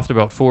coughed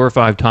about 4 or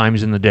 5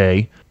 times in the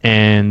day,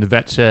 and the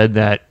vet said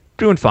that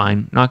doing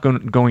fine, not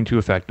going to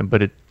affect him,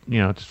 but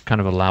it's kind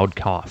of a loud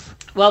cough.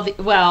 Well,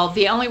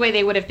 the only way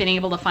they would have been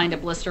able to find a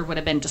blister would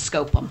have been to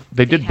scope him.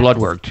 They did blood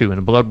work too, and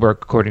the blood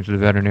work, according to the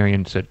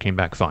veterinarian, said came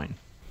back fine.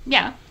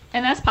 Yeah,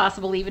 and that's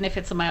possible even if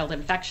it's a mild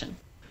infection.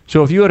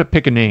 So if you had to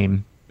pick a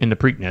name in the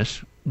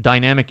Preakness,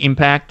 Dynamic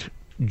Impact,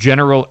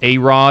 General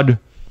A-Rod,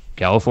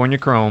 California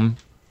Chrome,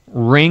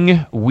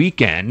 Ring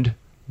Weekend,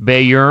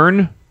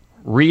 Bayern,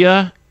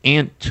 Ria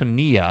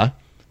Antonia,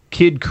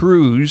 Kid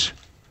Cruz,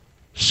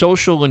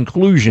 Social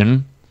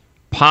Inclusion,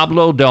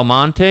 Pablo Del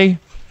Monte,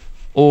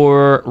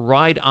 or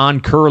Ride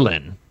on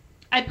Curlin?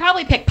 I'd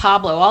probably pick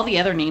Pablo. All the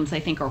other names I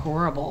think are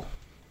horrible.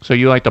 So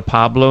you like the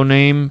Pablo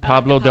name,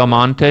 Pablo Del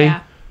Monte?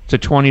 Yeah. It's a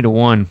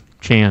 20-1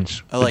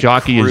 chance. I The like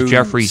jockey Cruz. is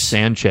Jeffrey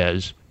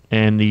Sanchez,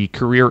 and the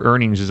career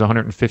earnings is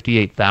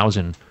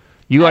 $158,000.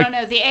 I don't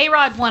know. The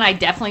A-Rod one I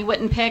definitely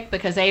wouldn't pick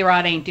because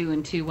A-Rod ain't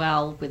doing too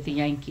well with the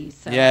Yankees.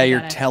 So Yeah,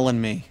 you're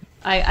telling me.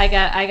 I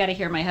got to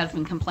hear my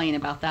husband complain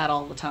about that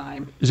all the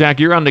time.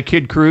 Zach, you're on the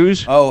Kid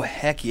Cruz? Oh,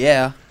 heck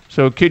yeah.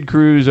 So Kid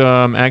Cruz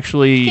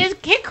actually...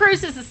 Kid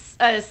Cruz is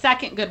a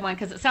second good one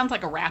because it sounds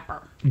like a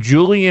rapper.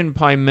 Julian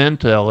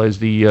Pimentel is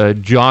the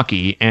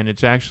jockey, and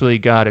it's actually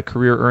got a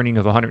career earning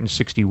of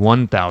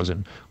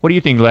 $161,000. What do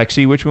you think,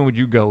 Lexi? Which one would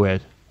you go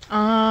with?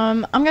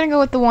 I'm gonna go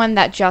with the one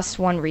that just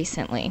won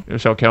recently.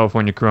 So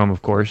California Chrome,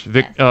 of course.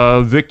 Victor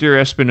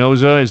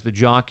Espinoza is the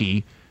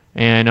jockey,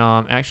 and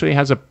actually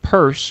has a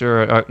purse,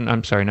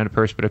 I'm sorry, not a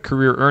purse, but a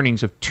career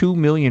earnings of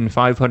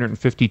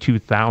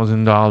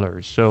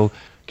 $2,552,000. So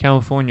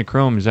California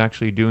Chrome is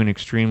actually doing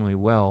extremely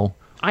well.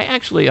 I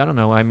don't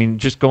know. I mean,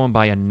 just going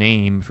by a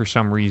name for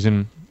some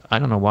reason, I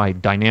don't know why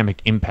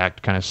Dynamic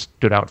Impact kind of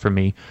stood out for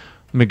me.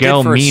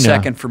 Miguel Did for Mina. a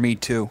second for me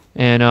too.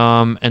 And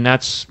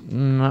that's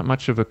not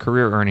much of a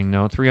career earning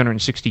though.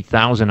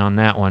 $360,000 on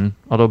that one.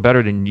 Although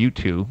better than you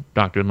two,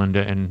 Dr.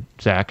 Linda and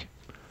Zach.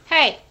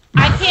 Hey,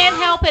 I can't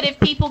help it if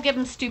people give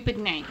them stupid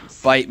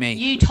names. Bite me.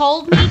 You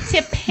told me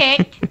to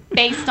pick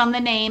based on the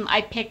name. I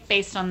picked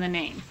based on the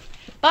name.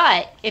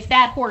 But if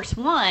that horse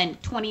won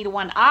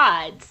 20-1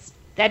 odds,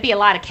 that'd be a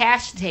lot of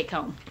cash to take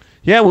home.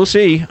 Yeah, we'll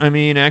see. I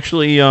mean,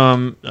 actually,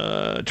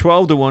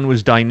 12-1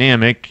 was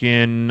Dynamic,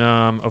 and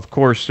of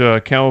course,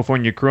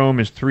 California Chrome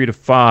is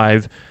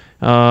 3-5.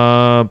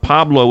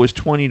 Pablo was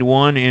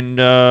 20-1, and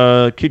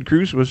Kid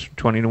Cruz was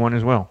 20-1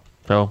 as well.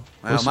 So,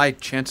 Wow, my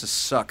chances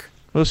suck.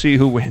 We'll see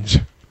who wins.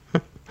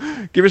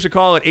 Give us a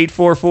call at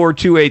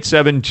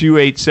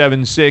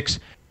 844-287-2876.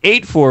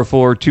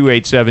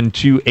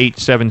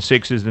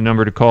 844-287-2876 is the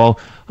number to call.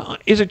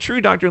 Is it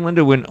true, Dr.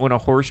 Linda, when a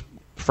horse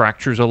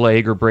fractures a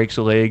leg or breaks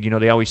a leg,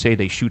 they always say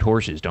they shoot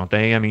horses, don't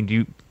they? I mean, do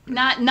you...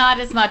 Not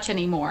as much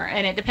anymore,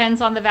 and it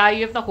depends on the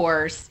value of the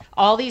horse.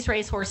 All these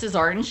race horses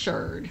are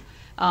insured.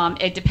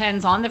 It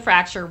depends on the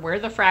fracture, where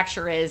the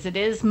fracture is. It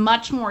is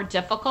much more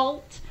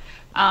difficult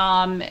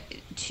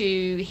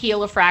to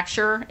heal a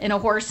fracture in a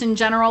horse in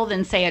general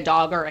than, say, a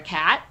dog or a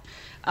cat.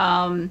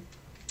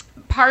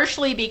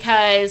 Partially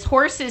because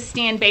horses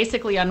stand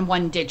basically on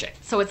one digit.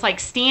 So it's like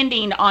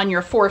standing on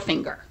your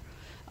forefinger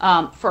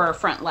for a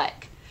front leg.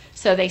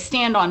 So they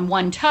stand on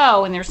one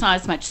toe, and there's not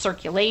as much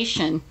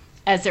circulation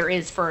as there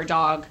is for a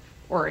dog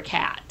or a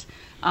cat.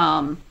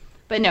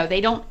 But no,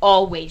 they don't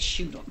always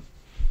shoot them.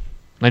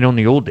 I know in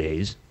the old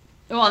days.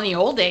 Well, in the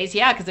old days,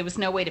 yeah, because there was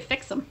no way to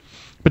fix them.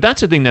 But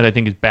that's the thing that I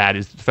think is bad,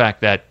 is the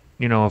fact that,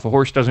 if a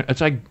horse doesn't... It's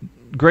like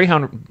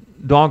greyhound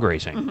dog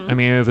racing. Mm-hmm. I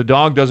mean, if a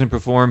dog doesn't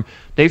perform,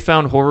 they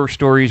found horror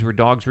stories where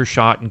dogs were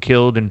shot and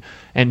killed and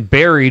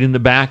buried in the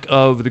back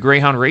of the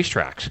greyhound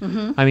racetracks.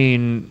 Mm-hmm. I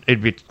mean,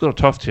 it'd be a little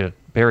tough to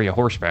bury a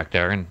horse back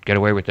there and get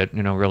away with it,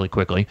 really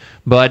quickly.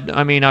 But,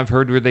 I mean, I've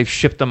heard where they've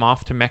shipped them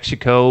off to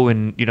Mexico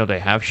and, they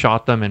have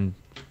shot them and,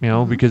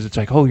 Mm-hmm. because it's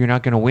like, oh, you're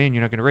not going to win, you're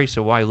not going to race,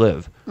 so why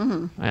live?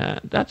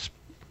 Mm-hmm. That's,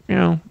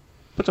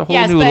 puts a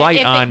whole new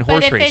light on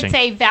horse racing. But if it's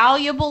a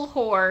valuable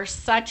horse,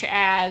 such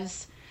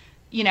as,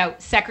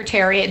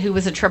 Secretariat, who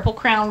was a Triple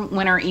Crown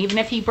winner, even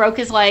if he broke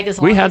his leg, as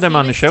long we had as them he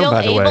on the was show, still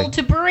by the way. able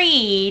to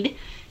breed,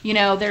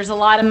 there's a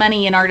lot of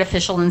money in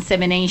artificial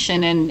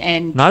insemination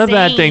and not a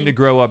bad thing to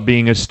grow up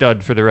being a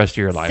stud for the rest of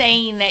your life.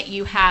 Saying that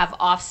you have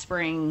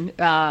offspring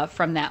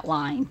from that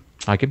line.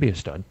 I could be a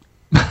stud.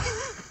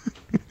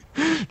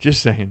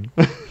 Just saying.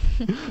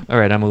 All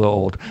right, I'm a little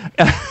old.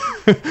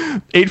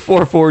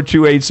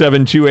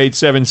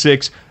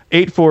 844-287-2876.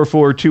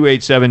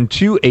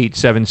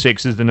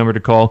 844-287-2876 is the number to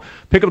call.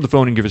 Pick up the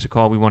phone and give us a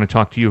call. We want to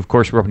talk to you. Of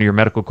course, we're open to your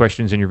medical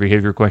questions and your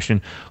behavior question.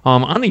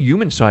 On the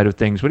human side of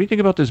things, what do you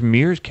think about this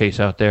MERS case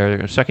out there?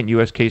 A second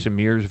U.S. case of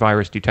MERS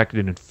virus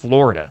detected in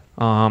Florida.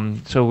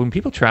 So when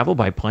people travel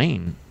by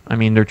plane, I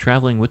mean, they're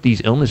traveling with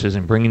these illnesses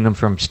and bringing them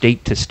from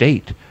state to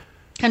state.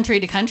 Country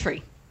to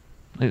country.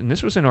 And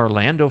this was in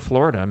Orlando,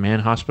 Florida. A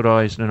man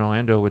hospitalized in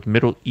Orlando with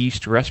Middle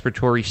East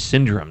Respiratory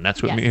Syndrome.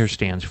 That's what MERS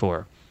stands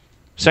for.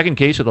 Second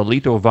case of the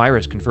lethal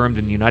virus confirmed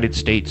in the United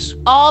States.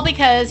 All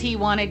because he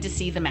wanted to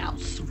see the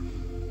mouse.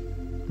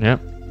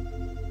 Yep.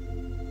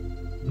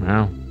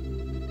 Wow.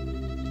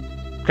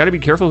 Got to be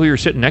careful who you're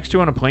sitting next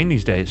to on a plane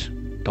these days.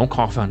 Don't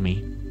cough on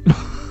me.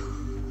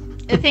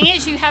 The thing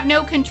is, you have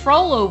no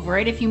control over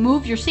it. If you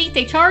move your seat,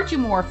 they charge you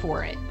more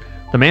for it.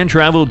 The man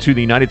traveled to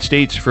the United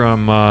States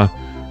from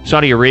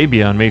Saudi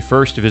Arabia on May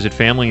 1st to visit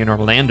family in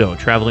Orlando,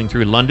 traveling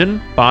through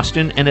London,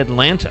 Boston, and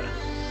Atlanta.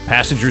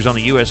 Passengers on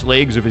the U.S.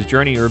 legs of his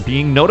journey are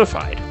being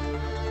notified.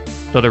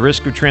 Though the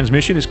risk of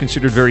transmission is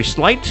considered very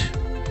slight,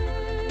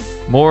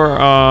 more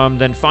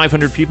than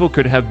 500 people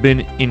could have been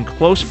in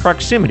close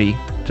proximity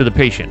to the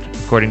patient,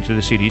 according to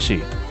the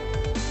CDC.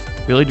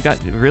 Really do got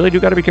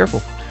to be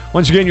careful.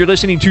 Once again, you're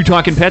listening to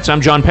Talking Pets.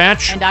 I'm John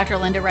Patch. And Dr.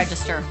 Linda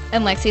Register.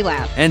 And Lexi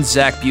Lab. And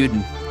Zach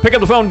Buden. Pick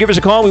up the phone, give us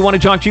a call. We want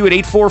to talk to you at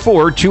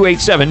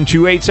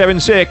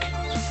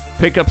 844-287-2876.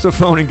 Pick up the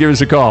phone and give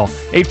us a call.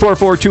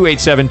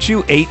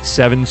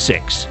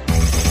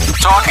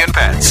 844-287-2876. Talking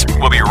Pets.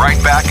 We'll be right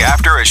back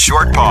after a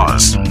short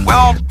pause.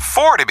 Well,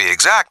 4 to be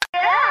exact.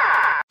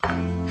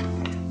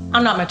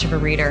 I'm not much of a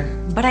reader,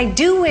 but I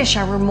do wish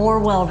I were more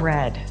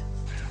well-read.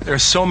 There are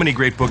so many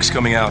great books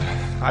coming out.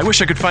 I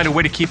wish I could find a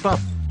way to keep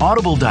up.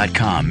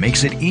 Audible.com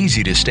makes it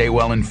easy to stay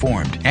well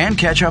informed and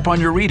catch up on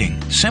your reading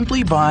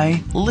simply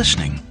by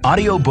listening.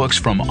 Audiobooks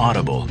from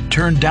Audible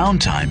turn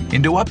downtime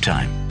into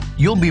uptime.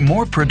 You'll be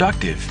more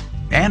productive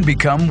and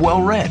become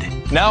well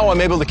read. Now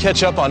I'm able to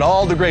catch up on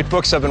all the great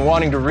books I've been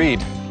wanting to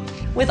read.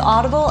 With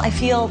Audible, I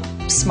feel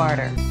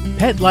smarter.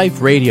 Pet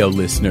Life Radio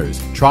listeners,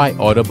 try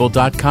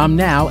Audible.com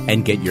now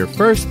and get your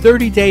first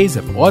 30 days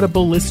of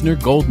Audible Listener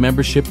Gold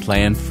membership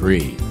plan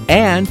free.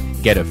 And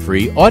get a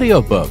free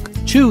audiobook.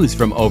 Choose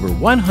from over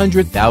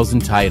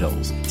 100,000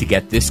 titles. To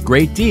get this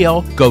great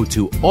deal, go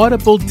to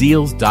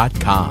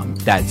audibledeals.com.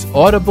 That's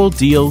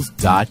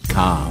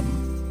audibledeals.com.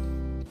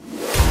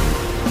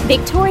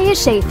 Victoria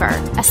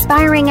Schaefer,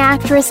 aspiring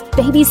actress,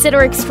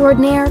 babysitter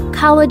extraordinaire,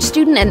 college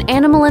student, and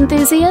animal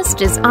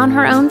enthusiast, is on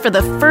her own for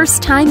the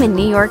first time in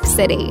New York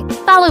City.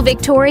 Follow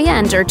Victoria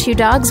and her 2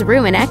 dogs,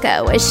 Rue and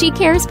Echo, as she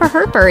cares for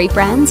her furry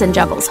friends and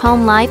juggles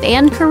home life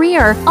and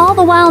career, all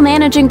the while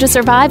managing to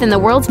survive in the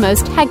world's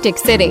most hectic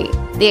city.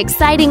 The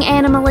exciting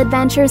animal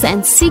adventures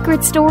and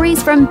secret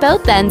stories from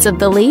both ends of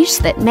the leash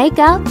that make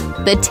up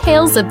the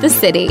Tales of the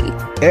City.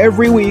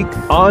 Every week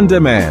on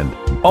demand,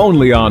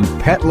 only on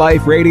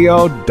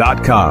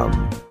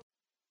PetLifeRadio.com.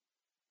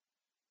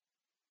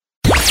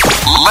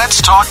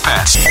 Let's talk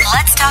pets.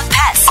 Let's talk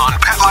pets On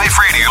Pet Life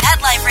Radio.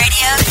 Pet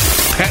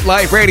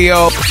Life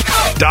Radio.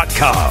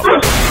 PetLifeRadio.com.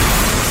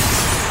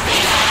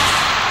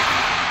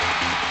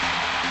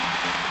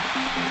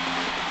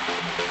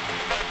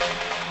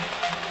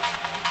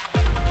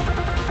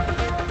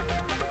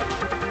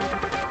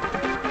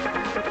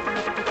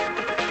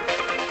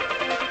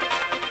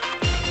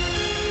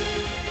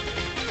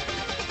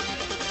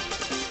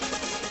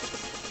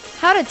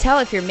 How to tell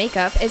if your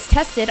makeup is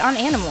tested on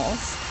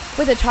animals.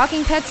 With a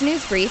Talking Pets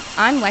news brief,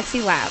 I'm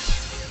Lexi Lab.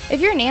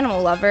 If you're an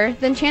animal lover,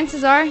 then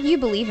chances are you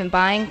believe in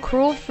buying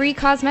cruel-free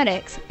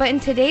cosmetics. But in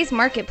today's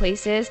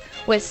marketplaces,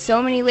 with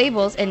so many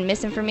labels and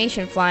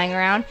misinformation flying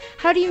around,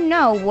 how do you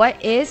know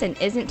what is and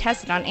isn't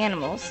tested on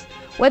animals?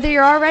 Whether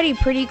you're already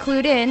pretty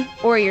clued in,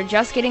 or you're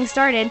just getting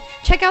started,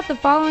 check out the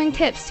following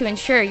tips to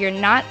ensure you're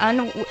not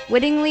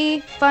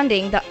unwittingly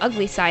funding the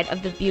ugly side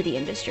of the beauty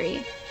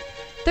industry.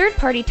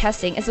 Third-party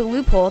testing is a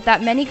loophole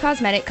that many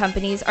cosmetic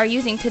companies are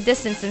using to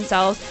distance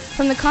themselves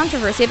from the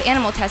controversy of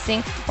animal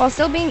testing while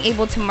still being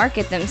able to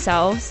market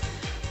themselves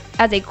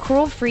as a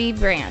cruel-free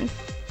brand.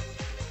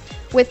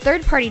 With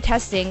third-party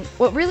testing,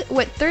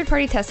 what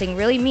third-party testing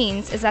really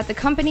means is that the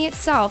company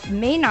itself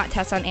may not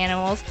test on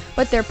animals,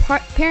 but their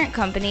parent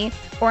company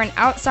or an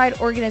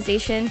outside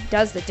organization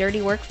does the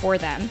dirty work for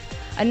them.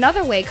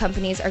 Another way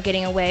companies are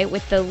getting away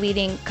with the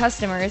leading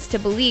customers to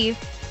believe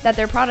that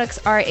their products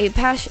are a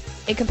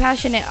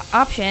compassionate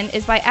option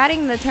is by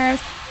adding the terms,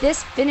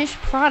 "this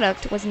finished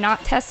product was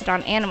not tested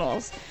on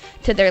animals,"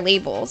 to their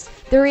labels.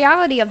 The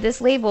reality of this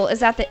label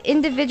is that the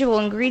individual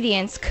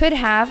ingredients could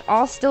have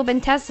all still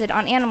been tested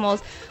on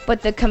animals,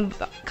 but the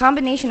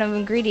combination of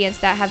ingredients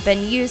that have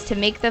been used to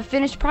make the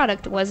finished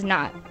product was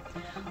not.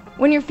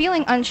 When you're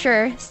feeling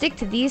unsure, stick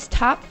to these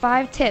top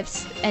 5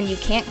 tips and you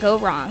can't go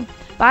wrong.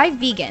 Buy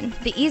vegan.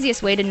 The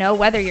easiest way to know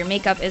whether your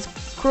makeup is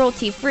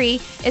cruelty-free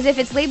is if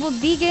it's labeled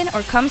vegan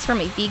or comes from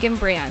a vegan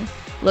brand.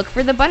 Look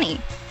for the bunny.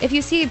 If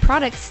you see a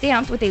product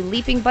stamped with a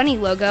leaping bunny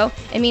logo,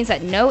 it means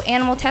that no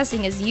animal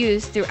testing is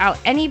used throughout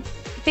any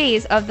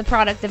phase of the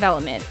product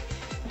development.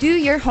 Do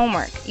your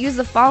homework. Use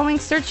the following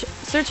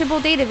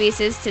searchable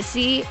databases to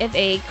see if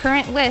a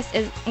current list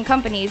is in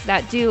companies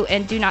that do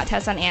and do not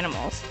test on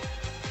animals.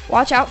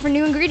 Watch out for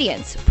new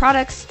ingredients.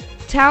 Products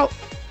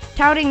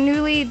touting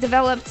newly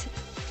developed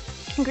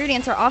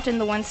ingredients are often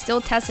the ones still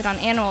tested on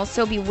animals,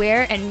 so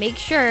beware and make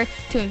sure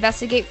to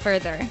investigate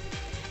further.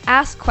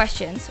 Ask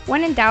questions.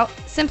 When in doubt,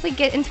 simply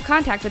get into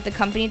contact with the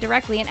company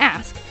directly and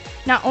ask.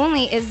 Not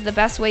only is the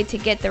best way to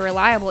get the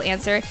reliable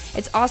answer,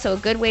 it's also a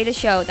good way to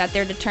show that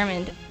they're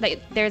determined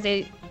that there's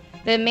a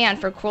demand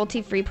for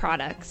cruelty-free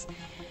products.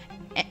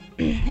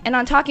 And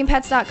on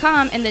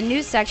TalkingPets.com, in the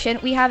news section,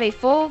 we have a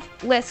full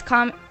list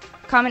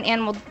common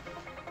animal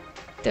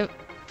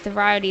the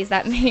varieties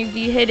that may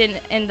be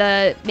hidden in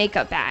the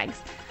makeup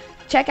bags.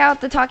 Check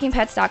out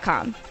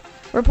thetalkingpets.com.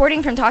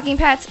 Reporting from Talking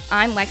Pets,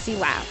 I'm Lexi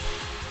Lapp.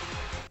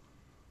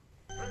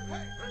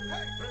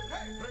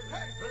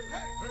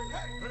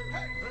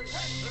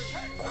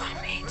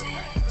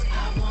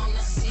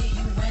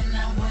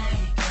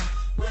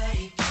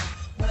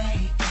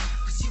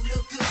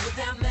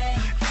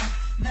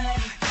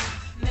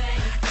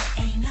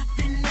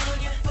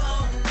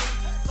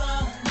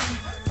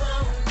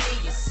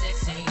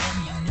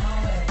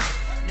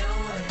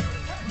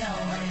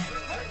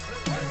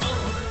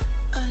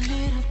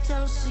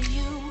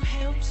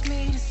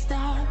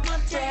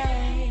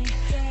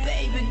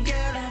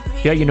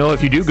 Yeah, you know,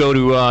 if you do go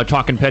to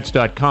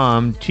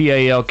talkinpets.com,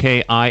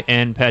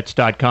 TALKIN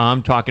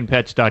pets.com,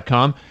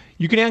 talkinpets.com,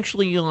 you can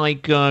actually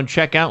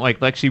check out, like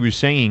Lexi was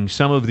saying,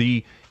 some of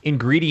the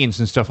ingredients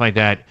and stuff like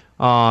that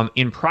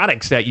in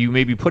products that you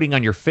may be putting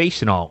on your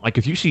face and all. Like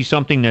if you see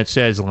something that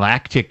says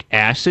lactic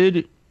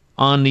acid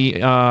on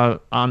the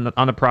on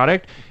the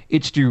product,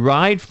 it's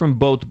derived from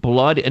both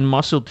blood and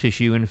muscle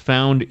tissue and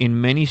found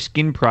in many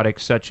skin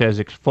products such as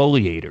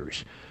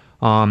exfoliators.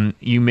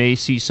 You may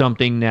see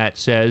something that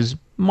says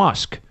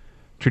musk,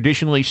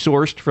 traditionally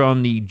sourced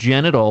from the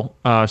genital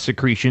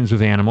secretions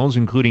of animals,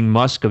 including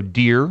musk of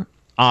deer,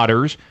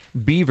 otters,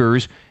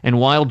 beavers, and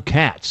wild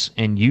cats,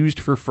 and used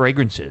for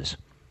fragrances.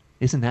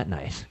 Isn't that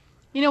nice?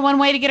 You know one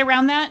way to get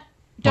around that?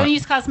 Don't What?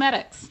 use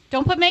cosmetics.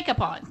 Don't put makeup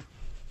on.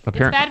 It's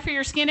bad for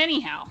your skin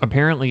anyhow.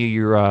 Apparently,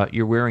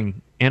 you're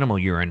wearing animal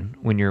urine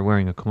when you're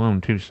wearing a cologne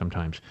too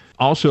sometimes.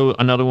 Also,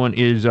 another one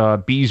is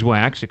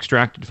beeswax,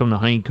 extracted from the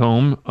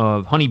honeycomb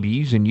of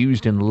honeybees and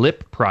used in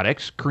lip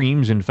products,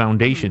 creams, and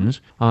foundations.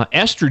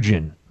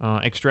 Estrogen,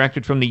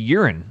 extracted from the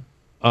urine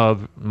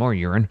of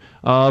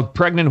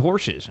pregnant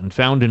horses and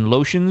found in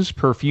lotions,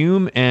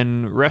 perfume,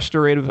 and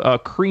restorative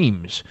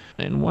creams.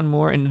 And one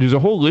more, and there's a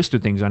whole list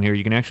of things on here.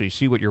 You can actually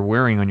see what you're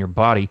wearing on your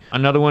body.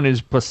 Another one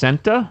is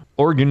placenta,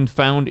 organ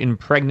found in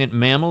pregnant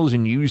mammals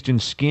and used in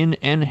skin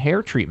and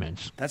hair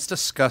treatments. That's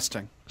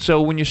disgusting. So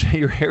when you say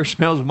your hair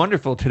smells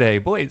wonderful today,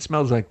 boy, it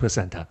smells like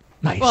placenta.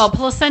 Nice. Well,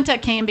 placenta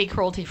can be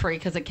cruelty-free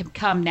because it can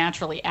come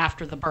naturally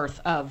after the birth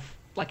of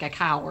like a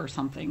cow or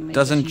something. They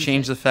Doesn't just use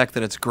change the fact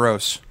that it's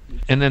gross.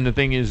 And then the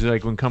thing is,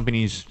 like, when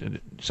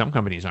some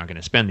companies aren't going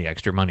to spend the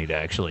extra money to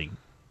actually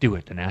do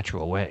it the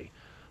natural way.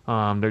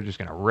 They're just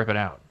going to rip it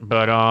out.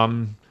 But I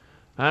don't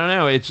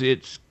know.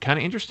 It's kind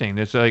of interesting.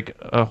 There's like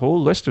a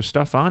whole list of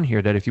stuff on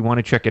here that if you want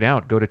to check it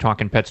out, go to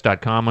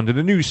talkinpets.com under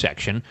the news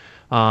section,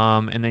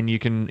 and then you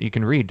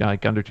can read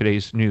like under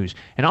today's news.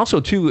 And also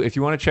too, if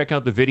you want to check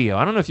out the video,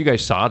 I don't know if you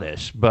guys saw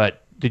this,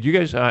 but did you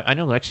guys? I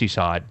know Lexi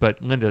saw it, but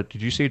Linda,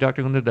 did you see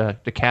Dr. Linda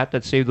the cat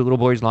that saved the little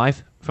boy's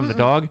life from the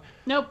dog?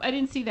 Nope, I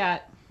didn't see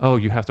that. Oh,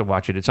 you have to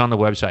watch it. It's on the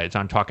website. It's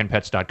on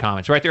talkinpets.com.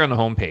 It's right there on the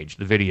homepage,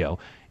 the video.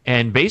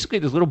 And basically,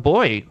 this little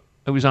boy,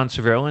 it was on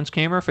surveillance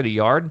camera for the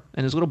yard,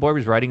 and this little boy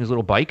was riding his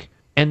little bike,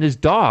 and this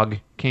dog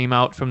came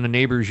out from the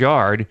neighbor's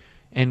yard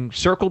and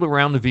circled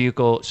around the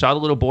vehicle, saw the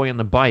little boy on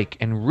the bike,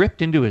 and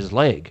ripped into his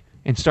leg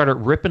and started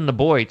ripping the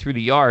boy through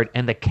the yard.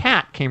 And the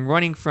cat came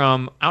running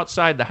from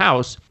outside the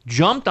house,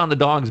 jumped on the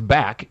dog's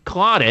back,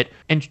 clawed it,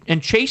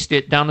 and chased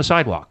it down the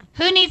sidewalk.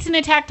 Who needs an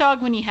attack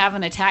dog when you have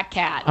an attack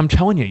cat? I'm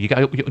telling you,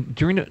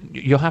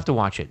 you'll have to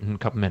watch it in a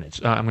couple minutes.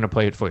 I'm going to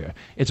play it for you.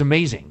 It's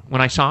amazing. When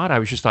I saw it, I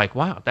was just like,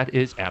 wow, that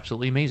is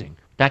absolutely amazing.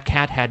 That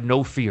cat had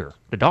no fear.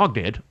 The dog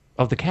did,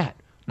 of the cat.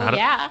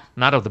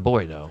 Not of the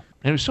boy, though.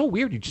 And it was so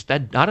weird.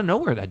 Out of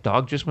nowhere, that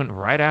dog just went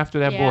right after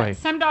that boy.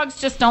 Some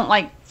dogs just don't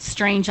like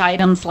strange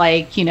items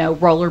like,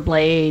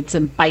 rollerblades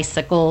and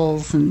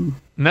bicycles. And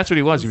that's what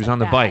he was. He was on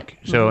the bike.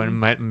 So and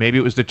maybe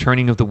it was the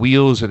turning of the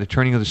wheels or the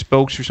turning of the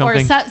spokes or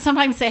something. Or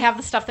sometimes they have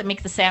the stuff that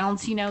make the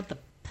sounds,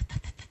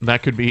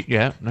 That could be,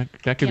 that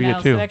could be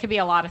it too. So that could be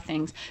a lot of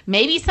things.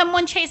 Maybe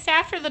someone chased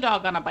after the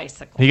dog on a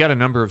bicycle. He got a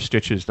number of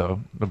stitches, though,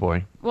 the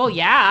boy. Well,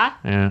 yeah.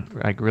 Yeah,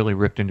 like really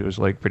ripped into his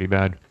leg pretty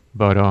bad.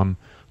 But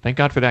thank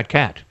God for that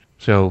cat.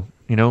 So,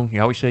 you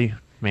always say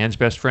man's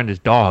best friend is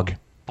dog.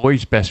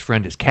 Boy's best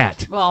friend is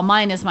cat. Well,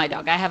 mine is my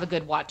dog. I have a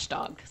good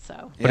watchdog,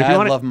 so. Yeah, I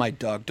love my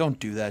dog. Don't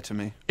do that to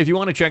me. If you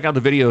want to check out the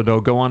video, though,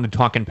 go on to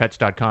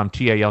talkinpets.com,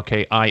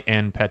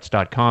 TALKIN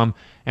pets.com,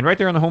 and right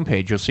there on the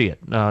homepage, you'll see it,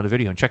 the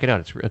video, and check it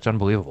out. It's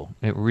unbelievable.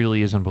 It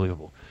really is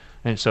unbelievable.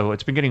 And so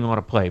it's been getting a lot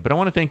of play. But I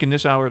want to thank, in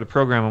this hour of the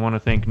program, I want to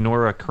thank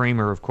Nora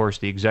Kramer, of course,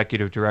 the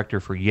executive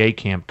director for Yay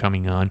Camp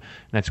coming on. And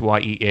that's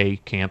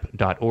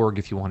yeacamp.org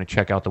if you want to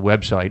check out the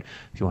website.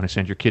 If you want to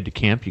send your kid to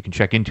camp, you can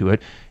check into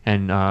it,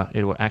 and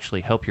it will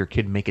actually help your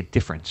kid make a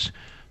difference.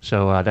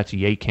 So that's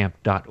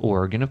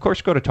yeacamp.org. And, of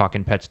course, go to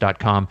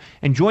talkinpets.com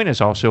and join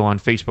us also on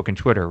Facebook and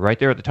Twitter. Right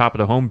there at the top of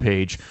the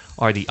homepage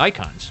are the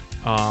icons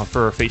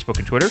for Facebook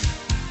and Twitter.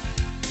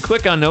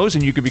 Click on those,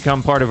 and you can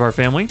become part of our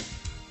family.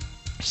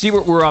 see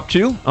what we're up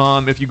to.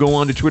 If you go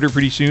on to Twitter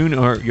pretty soon,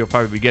 or you'll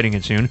probably be getting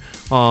it soon,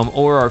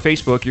 or our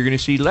Facebook, you're going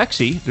to see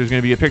Lexi. There's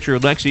going to be a picture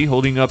of Lexi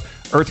holding up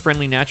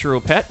Earth-Friendly Natural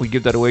Pet. We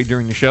give that away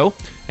during the show.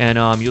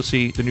 And you'll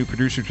see the new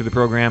producer to the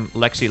program,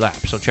 Lexi Lapp.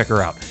 So check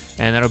her out.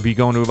 And that'll be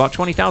going to about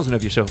 20,000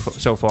 of you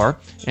so far.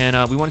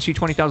 And we want to see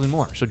 20,000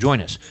 more. So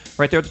join us.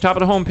 Right there at the top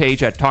of the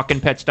homepage at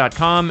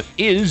talkinpets.com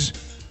is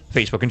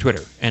Facebook and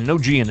Twitter. And no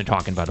G in the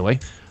talking, by the way.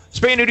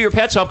 Spay and neuter your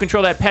pets, help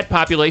control that pet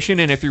population,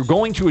 and if you're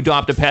going to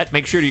adopt a pet,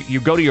 make sure you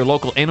go to your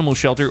local animal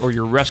shelter or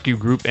your rescue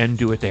group and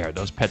do it there.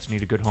 Those pets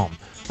need a good home.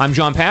 I'm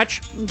John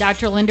Patch.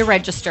 Dr. Linda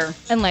Register.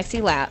 And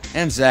Lexi Lapp.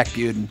 And Zach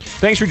Buden.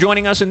 Thanks for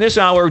joining us in this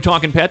hour of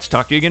Talking Pets.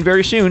 Talk to you again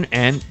very soon,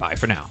 and bye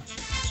for now.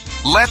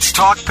 Let's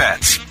Talk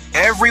Pets,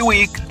 every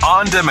week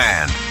on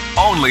demand,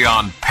 only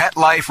on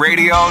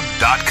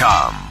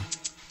PetLifeRadio.com.